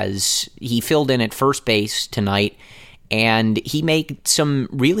he filled in at first base tonight, and he made some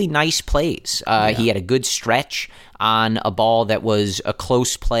really nice plays. He had a good stretch on a ball that was a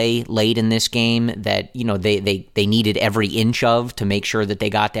close play late in this game that, they needed every inch of to make sure that they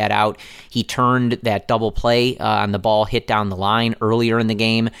got that out. He turned that double play on the ball hit down the line earlier in the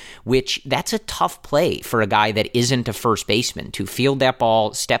game, which that's a tough play for a guy that isn't a first baseman, to field that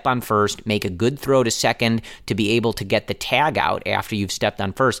ball, step on first, make a good throw to second, to be able to get the tag out after you've stepped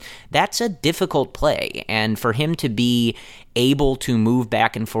on first. That's a difficult play. And for him to be able to move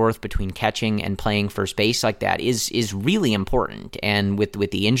back and forth between catching and playing first base like that is really important. And with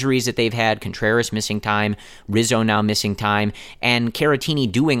the injuries that they've had, Contreras missing time, Rizzo now missing time, and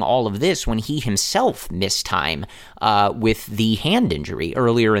Caratini doing all of this when he himself missed time with the hand injury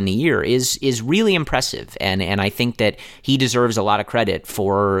earlier in the year is really impressive. And I think that he deserves a lot of credit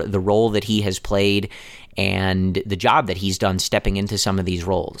for the role that he has played and the job that he's done stepping into some of these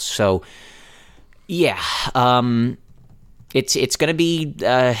roles. So yeah, It's gonna be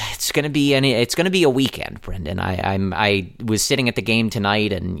a weekend, Brendan. I was sitting at the game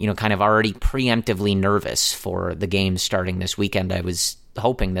tonight and kind of already preemptively nervous for the game starting this weekend. I was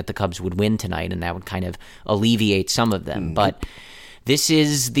hoping that the Cubs would win tonight and that would kind of alleviate some of them, but this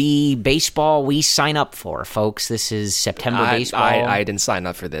is the baseball we sign up for, folks. This is September baseball. I didn't sign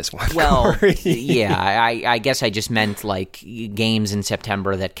up for this one. Well, yeah, I guess I just meant like games in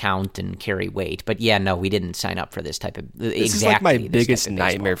September that count and carry weight. But yeah, no, we didn't sign up for this type of This is like my biggest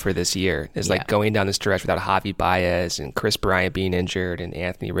nightmare for this year. Is like going down the stretch without Javi Baez and Chris Bryant being injured and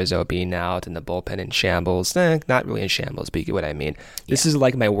Anthony Rizzo being out and the bullpen in shambles. Not really in shambles, but you get what I mean. This is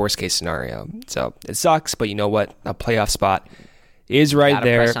like my worst case scenario. So it sucks, but you know what? A playoff spot is right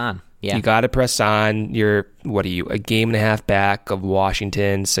there. Press on. Yeah. You got to press on. You're, a game and a half back of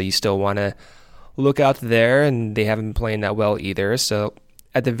Washington, so you still want to look out there, and they haven't been playing that well either. So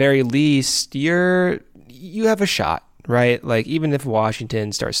at the very least, you have a shot, right? Like even if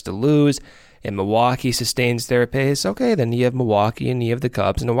Washington starts to lose and Milwaukee sustains their pace, okay, then you have Milwaukee and you have the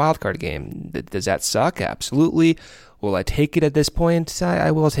Cubs in a wild card game. Does that suck? Absolutely. Will I take it at this point? I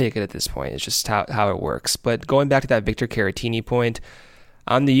will take it at this point. It's just how it works. But going back to that Victor Caratini point,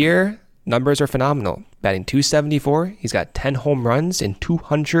 on the year, numbers are phenomenal. Batting .274, he's got 10 home runs in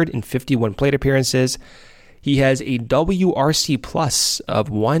 251 plate appearances. He has a WRC plus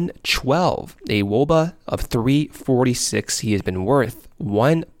of 112, a WOBA of 346. He has been worth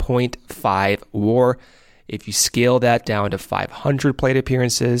 1.5 WAR. If you scale that down to 500 plate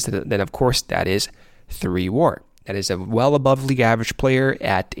appearances, then of course that is 3 WAR. That is a well above league average player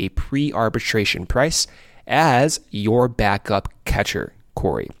at a pre-arbitration price as your backup catcher,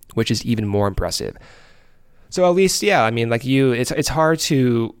 Corey, which is even more impressive. So at least, it's hard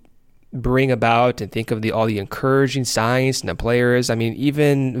to bring about and think of all the encouraging signs and the players. I mean,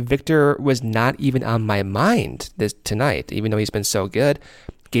 even Victor was not even on my mind tonight, even though he's been so good.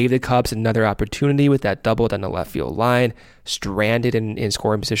 Gave the Cubs another opportunity with that double down the left field line, stranded in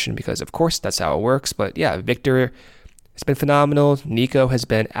scoring position because, of course, that's how it works. But yeah, Victor has been phenomenal. Nico has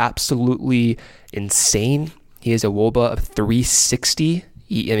been absolutely insane. He has a WOBA of 360.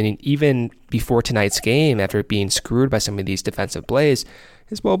 Even before tonight's game, after being screwed by some of these defensive plays,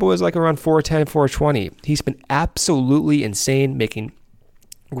 his WOBA was like around 410, 420. He's been absolutely insane, making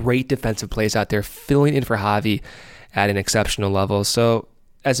great defensive plays out there, filling in for Javi at an exceptional level. So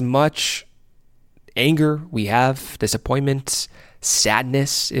as much anger we have, disappointment,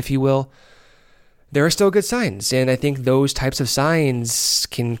 sadness, if you will, there are still good signs. And I think those types of signs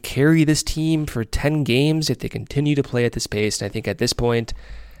can carry this team for 10 games if they continue to play at this pace. And I think at this point,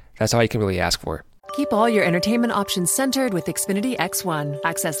 that's all you can really ask for. Keep all your entertainment options centered with Xfinity X1.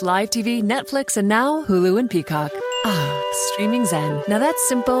 Access live TV, Netflix, and now Hulu and Peacock. Streaming Zen. Now that's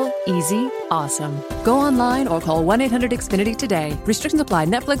simple, easy, awesome. Go online or call 1-800-XFINITY today. Restrictions apply.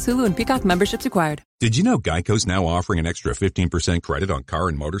 Netflix, Hulu, and Peacock memberships required. Did you know Geico's now offering an extra 15% credit on car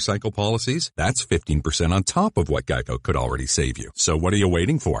and motorcycle policies? That's 15% on top of what Geico could already save you. So what are you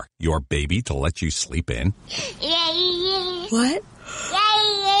waiting for? Your baby to let you sleep in? What?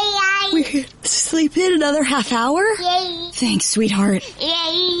 We could sleep in another half hour? Thanks, sweetheart.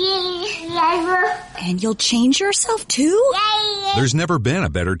 And you'll change yourself too? There's never been a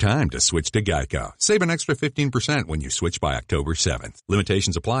better time to switch to Geico. Save an extra 15% when you switch by October 7th.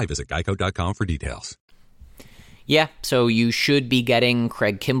 Limitations apply. Visit geico.com for details. Yeah, so you should be getting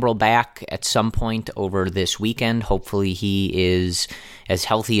Craig Kimbrell back at some point over this weekend. Hopefully he is as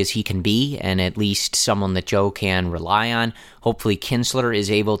healthy as he can be and at least someone that Joe can rely on. Hopefully Kinsler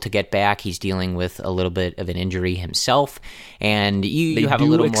is able to get back. He's dealing with a little bit of an injury himself. And you have a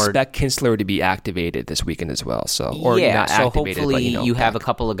little more... They do expect Kinsler to be activated this weekend as well. So hopefully you have a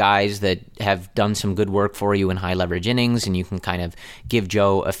couple of guys that have done some good work for you in high leverage innings, and you can kind of give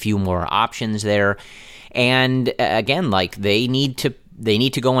Joe a few more options there. And again, like they need to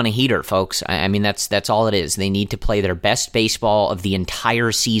go on a heater, folks. I mean, that's all it is. They need to play their best baseball of the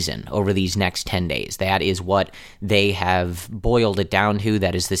entire season over these next 10 days. That is what they have boiled it down to.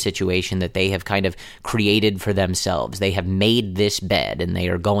 That is the situation that they have kind of created for themselves. They have made this bed, and they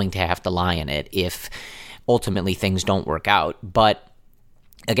are going to have to lie in it if ultimately things don't work out. But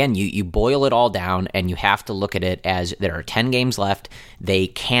again, you boil it all down, and you have to look at it as there are 10 games left. They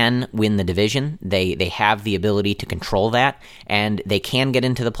can win the division. They have the ability to control that, and they can get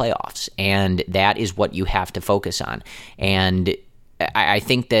into the playoffs. And that is what you have to focus on. And I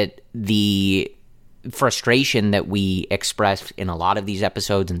think that the frustration that we expressed in a lot of these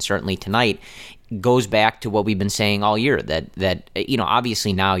episodes, and certainly tonight, goes back to what we've been saying all year, that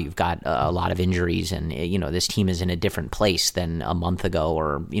obviously now you've got a lot of injuries, and this team is in a different place than a month ago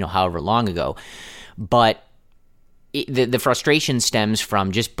or however long ago. But the frustration stems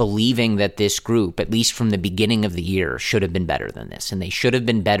from just believing that this group, at least from the beginning of the year, should have been better than this. And they should have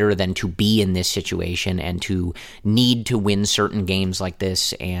been better than to be in this situation and to need to win certain games like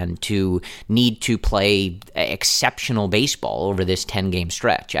this and to need to play exceptional baseball over this 10-game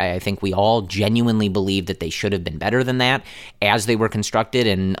stretch. I think we all genuinely believe that they should have been better than that as they were constructed.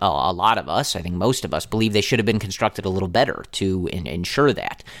 And a lot of us, I think most of us, believe they should have been constructed a little better to ensure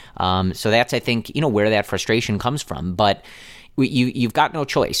that. So that's, I think, where that frustration comes from. But you've got no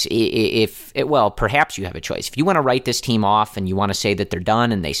choice. Perhaps you have a choice. If you want to write this team off and you want to say that they're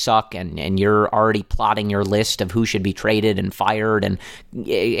done and they suck, and you're already plotting your list of who should be traded and fired and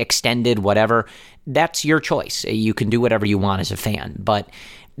extended, whatever, that's your choice. You can do whatever you want as a fan. But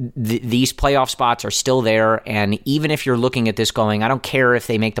these playoff spots are still there, and even if you're looking at this going, I don't care if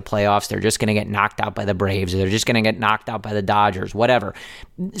they make the playoffs, they're just going to get knocked out by the Braves, or they're just going to get knocked out by the Dodgers, whatever,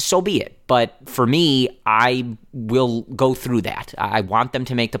 so be it. But for me, I will go through that. I want them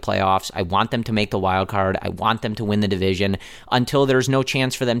to make the playoffs. I want them to make the wild card. I want them to win the division until there's no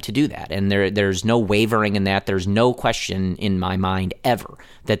chance for them to do that. And there's no wavering in that. There's no question in my mind ever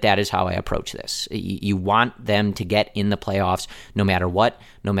that is how I approach this. You want them to get in the playoffs no matter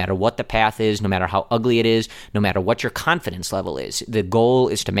what the path is, no matter how ugly it is, no matter what your confidence level is. The goal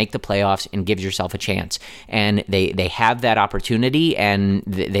is to make the playoffs and give yourself a chance. And they have that opportunity, and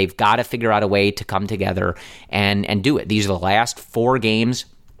they've got to figure out a way to come together and do it. These are the last 4 games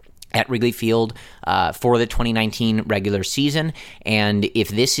at Wrigley Field for the 2019 regular season. And if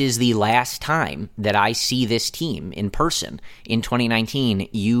this is the last time that I see this team in person in 2019,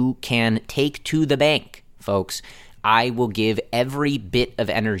 you can take to the bank, folks, I will give every bit of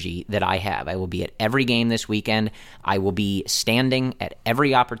energy that I have. I will be at every game this weekend. I will be standing at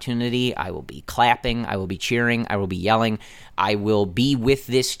every opportunity. I will be clapping. I will be cheering. I will be yelling. I will be with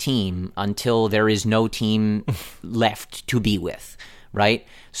this team until there is no team left to be with, right?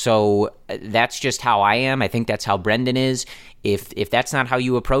 So that's just how I am. I think that's how Brendan is. If that's not how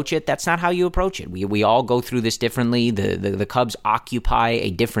you approach it, that's not how you approach it. We all go through this differently. The Cubs occupy a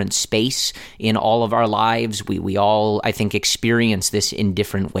different space in all of our lives. We all, I think, experience this in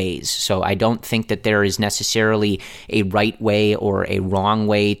different ways. So I don't think that there is necessarily a right way or a wrong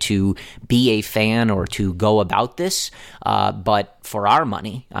way to be a fan or to go about this. But for our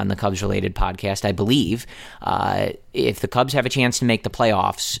money on the Cubs-related podcast, I believe if the Cubs have a chance to make the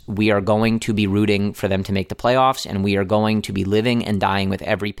playoffs, we are going to be rooting for them to make the playoffs, and we are going to be living and dying with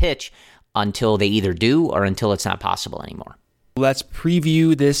every pitch until they either do or until it's not possible anymore. Let's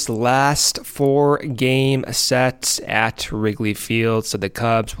preview this last 4-game set at Wrigley Field. So the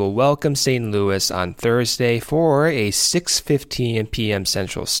Cubs will welcome St. Louis on Thursday for a 6:15 p.m.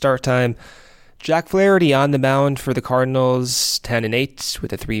 Central start time. Jack Flaherty on the mound for the Cardinals, 10-8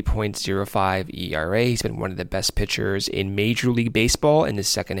 with a 3.05 ERA. He's been one of the best pitchers in Major League Baseball in the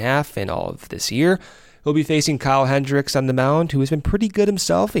second half and all of this year. He'll be facing Kyle Hendricks on the mound, who has been pretty good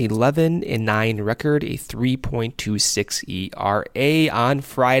himself, 11-9 record, a 3.26 ERA on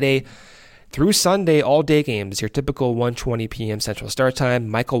Friday through Sunday, all-day games, your typical 1:20 p.m. Central start time.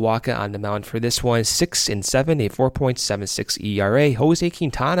 Michael Wacha on the mound for this one, 6-7, a 4.76 ERA. Jose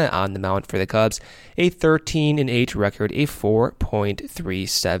Quintana on the mound for the Cubs, a 13-8 record, a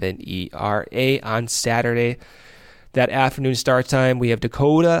 4.37 ERA on Saturday. That afternoon start time, we have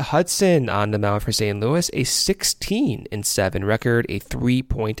Dakota Hudson on the mound for St. Louis, a 16-7 record, a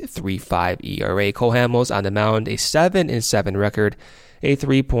 3.35 ERA. Cole Hamels on the mound, a 7-7 record, a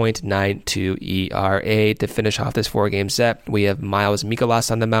 3.92 ERA. To finish off this 4-game set, we have Miles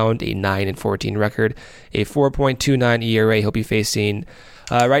Mikolas on the mound, a 9-14 record, a 4.29 ERA. He'll be facing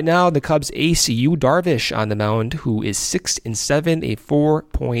right now the Cubs ace Yu Darvish on the mound, who is 6-7, a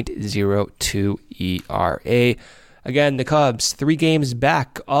 4.02 ERA. Again, the Cubs, 3 games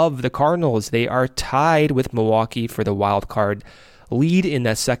back of the Cardinals. They are tied with Milwaukee for the wild card lead in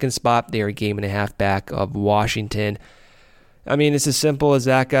that second spot. They are a game and a half back of Washington. I mean, it's as simple as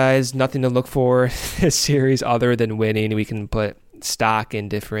that, guys. Nothing to look for this series other than winning. We can put stock in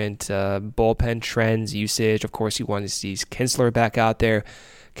different bullpen trends, usage. Of course, you want to see Kinsler back out there.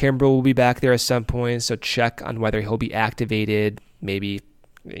 Kimbrel will be back there at some point, so check on whether he'll be activated maybe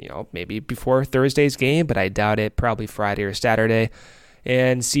before Thursday's game, but I doubt it, probably Friday or Saturday,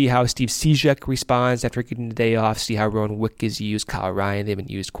 and see how Steve Cishek responds after getting the day off, see how Rowan Wick is used, Kyle Ryan, they've been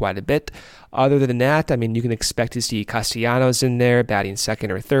used quite a bit. Other than that, I mean, you can expect to see Castellanos in there, batting second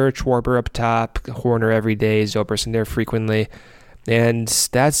or third, Schwarber up top, Horner every day, Zobrist in there frequently, and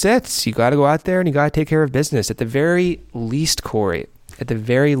that's it. You got to go out there and you got to take care of business. At the very least, Corey, at the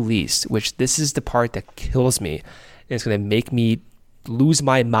very least, which this is the part that kills me, and it's going to make me lose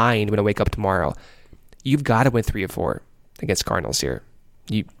my mind when I wake up tomorrow. You've got to win 3 or 4 against Cardinals here.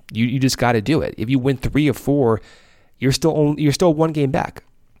 You just got to do it. If you win 3 or 4, you're still 1 game back,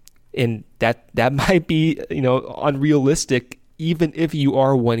 and that might be unrealistic even if you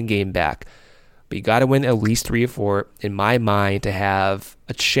are 1 game back. But you got to win at least 3 or 4 in my mind to have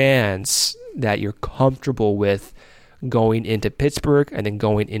a chance that you're comfortable with going into Pittsburgh and then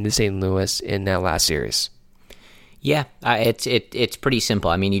going into St. Louis in that last series. Yeah, it's pretty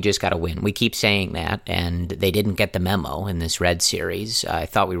simple. I mean, you just got to win. We keep saying that, and they didn't get the memo in this Red Series. I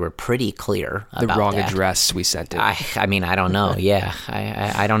thought we were pretty clear about the wrong that. Address we sent it. I mean, I don't know. Yeah,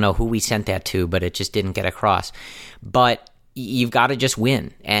 I don't know who we sent that to, but it just didn't get across. But you've got to just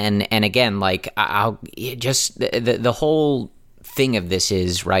win. And again, like the whole thing of this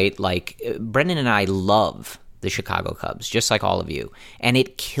is, right, like Brendan and I love the Chicago Cubs, just like all of you. And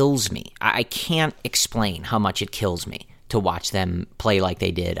it kills me. I can't explain how much it kills me to watch them play like they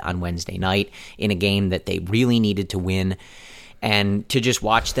did on Wednesday night in a game that they really needed to win, and to just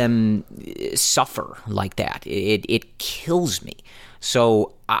watch them suffer like that. It kills me.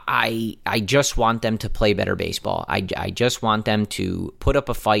 So I just want them to play better baseball. I just want them to put up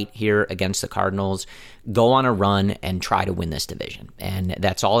a fight here against the Cardinals, go on a run, and try to win this division. And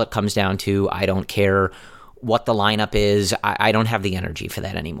that's all it comes down to. I don't care what the lineup is. I don't have the energy for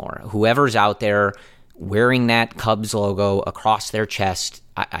that anymore. Whoever's out there wearing that Cubs logo across their chest,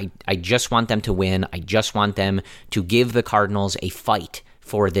 I just want them to win. I just want them to give the Cardinals a fight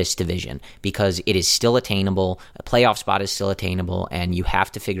for this division, because it is still attainable. A playoff spot is still attainable, and you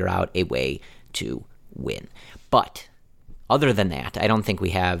have to figure out a way to win. But other than that, I don't think we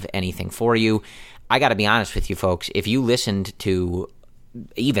have anything for you. I got to be honest with you folks. If you listened to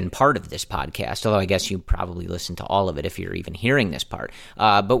even part of this podcast, although I guess you probably listen to all of it if you're even hearing this part,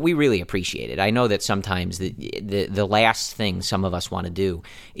 but we really appreciate it. I know that sometimes the last thing some of us want to do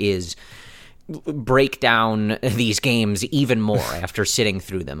is break down these games even more after sitting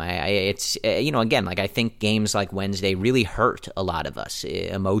through them. It's again, like I think games like Wednesday really hurt a lot of us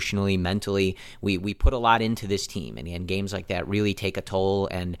emotionally, mentally. We put a lot into this team, and games like that really take a toll,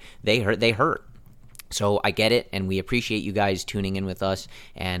 and they hurt. So I get it, and we appreciate you guys tuning in with us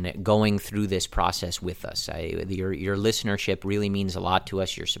and going through this process with us. Your listenership really means a lot to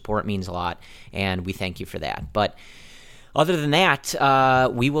us. Your support means a lot, and we thank you for that. But other than that,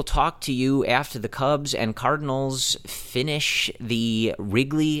 we will talk to you after the Cubs and Cardinals finish the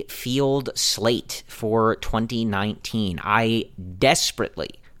Wrigley Field slate for 2019. I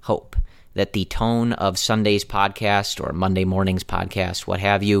desperately hope that the tone of Sunday's podcast or Monday morning's podcast, what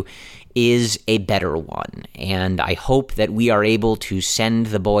have you, is a better one. And I hope that we are able to send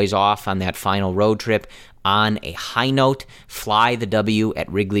the boys off on that final road trip on a high note, fly the W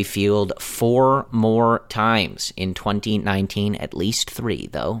at Wrigley Field 4 more times in 2019, at least 3,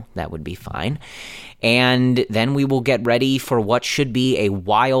 though. That would be fine. And then we will get ready for what should be a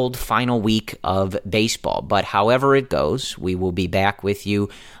wild final week of baseball. But however it goes, we will be back with you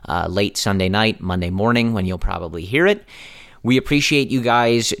late Sunday night, Monday morning, when you'll probably hear it. We appreciate you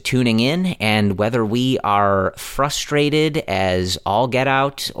guys tuning in, and whether we are frustrated as all get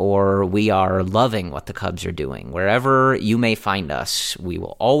out or we are loving what the Cubs are doing, wherever you may find us, we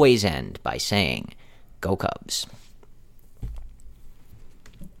will always end by saying, Go Cubs.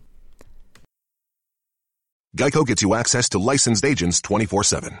 Geico gets you access to licensed agents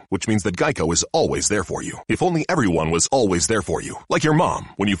 24/7, which means that Geico is always there for you. If only everyone was always there for you. Like your mom,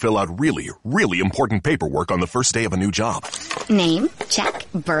 when you fill out really, really important paperwork on the first day of a new job. Name, check.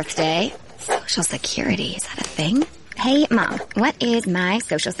 Birthday, Social Security, is that a thing? Hey, Mom, what is my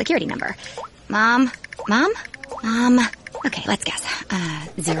Social Security number? Mom? Okay, let's guess.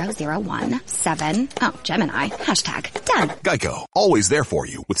 0017. Oh, Gemini. Hashtag done. Geico, always there for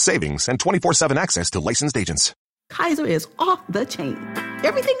you with savings and 24/7 access to licensed agents. Kaiser is off the chain.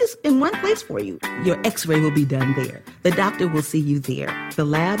 Everything is in one place for you. Your x-ray will be done there. The doctor will see you there. The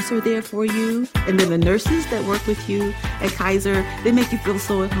labs are there for you. And then the nurses that work with you at Kaiser, they make you feel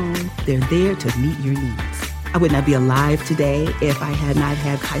so at home. They're there to meet your needs. I would not be alive today if I had not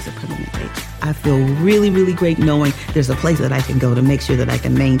had Kaiser Permanente. I feel really, really great knowing there's a place that I can go to make sure that I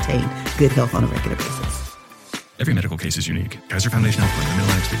can maintain good health on a regular basis. Every medical case is unique. Kaiser Foundation Health Plan, the Middle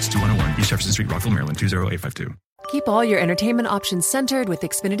Atlantic States, 2101 East Jefferson Street, Rockville, Maryland, 20852. Keep all your entertainment options centered with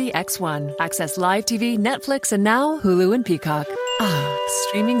Xfinity X1. Access live TV, Netflix, and now Hulu and Peacock. Ah,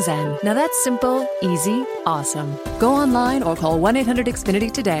 streaming zen. Now that's simple, easy, awesome. Go online or call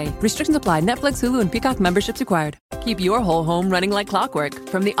 1-800-XFINITY today. Restrictions apply. Netflix, Hulu, and Peacock memberships required. Keep your whole home running like clockwork.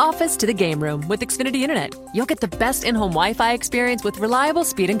 From the office to the game room with Xfinity Internet. You'll get the best in-home Wi-Fi experience with reliable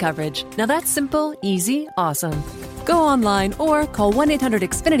speed and coverage. Now that's simple, easy, awesome. Go online or call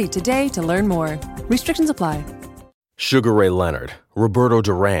 1-800-XFINITY today to learn more. Restrictions apply. Sugar Ray Leonard, Roberto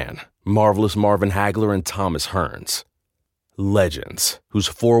Duran, Marvelous Marvin Hagler, and Thomas Hearns. Legends, whose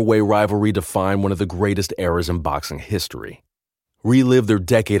four-way rivalry defined one of the greatest eras in boxing history. Relive their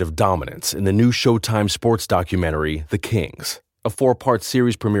decade of dominance in the new Showtime sports documentary, The Kings, a 4-part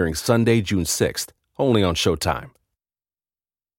series premiering Sunday, June 6th, only on Showtime.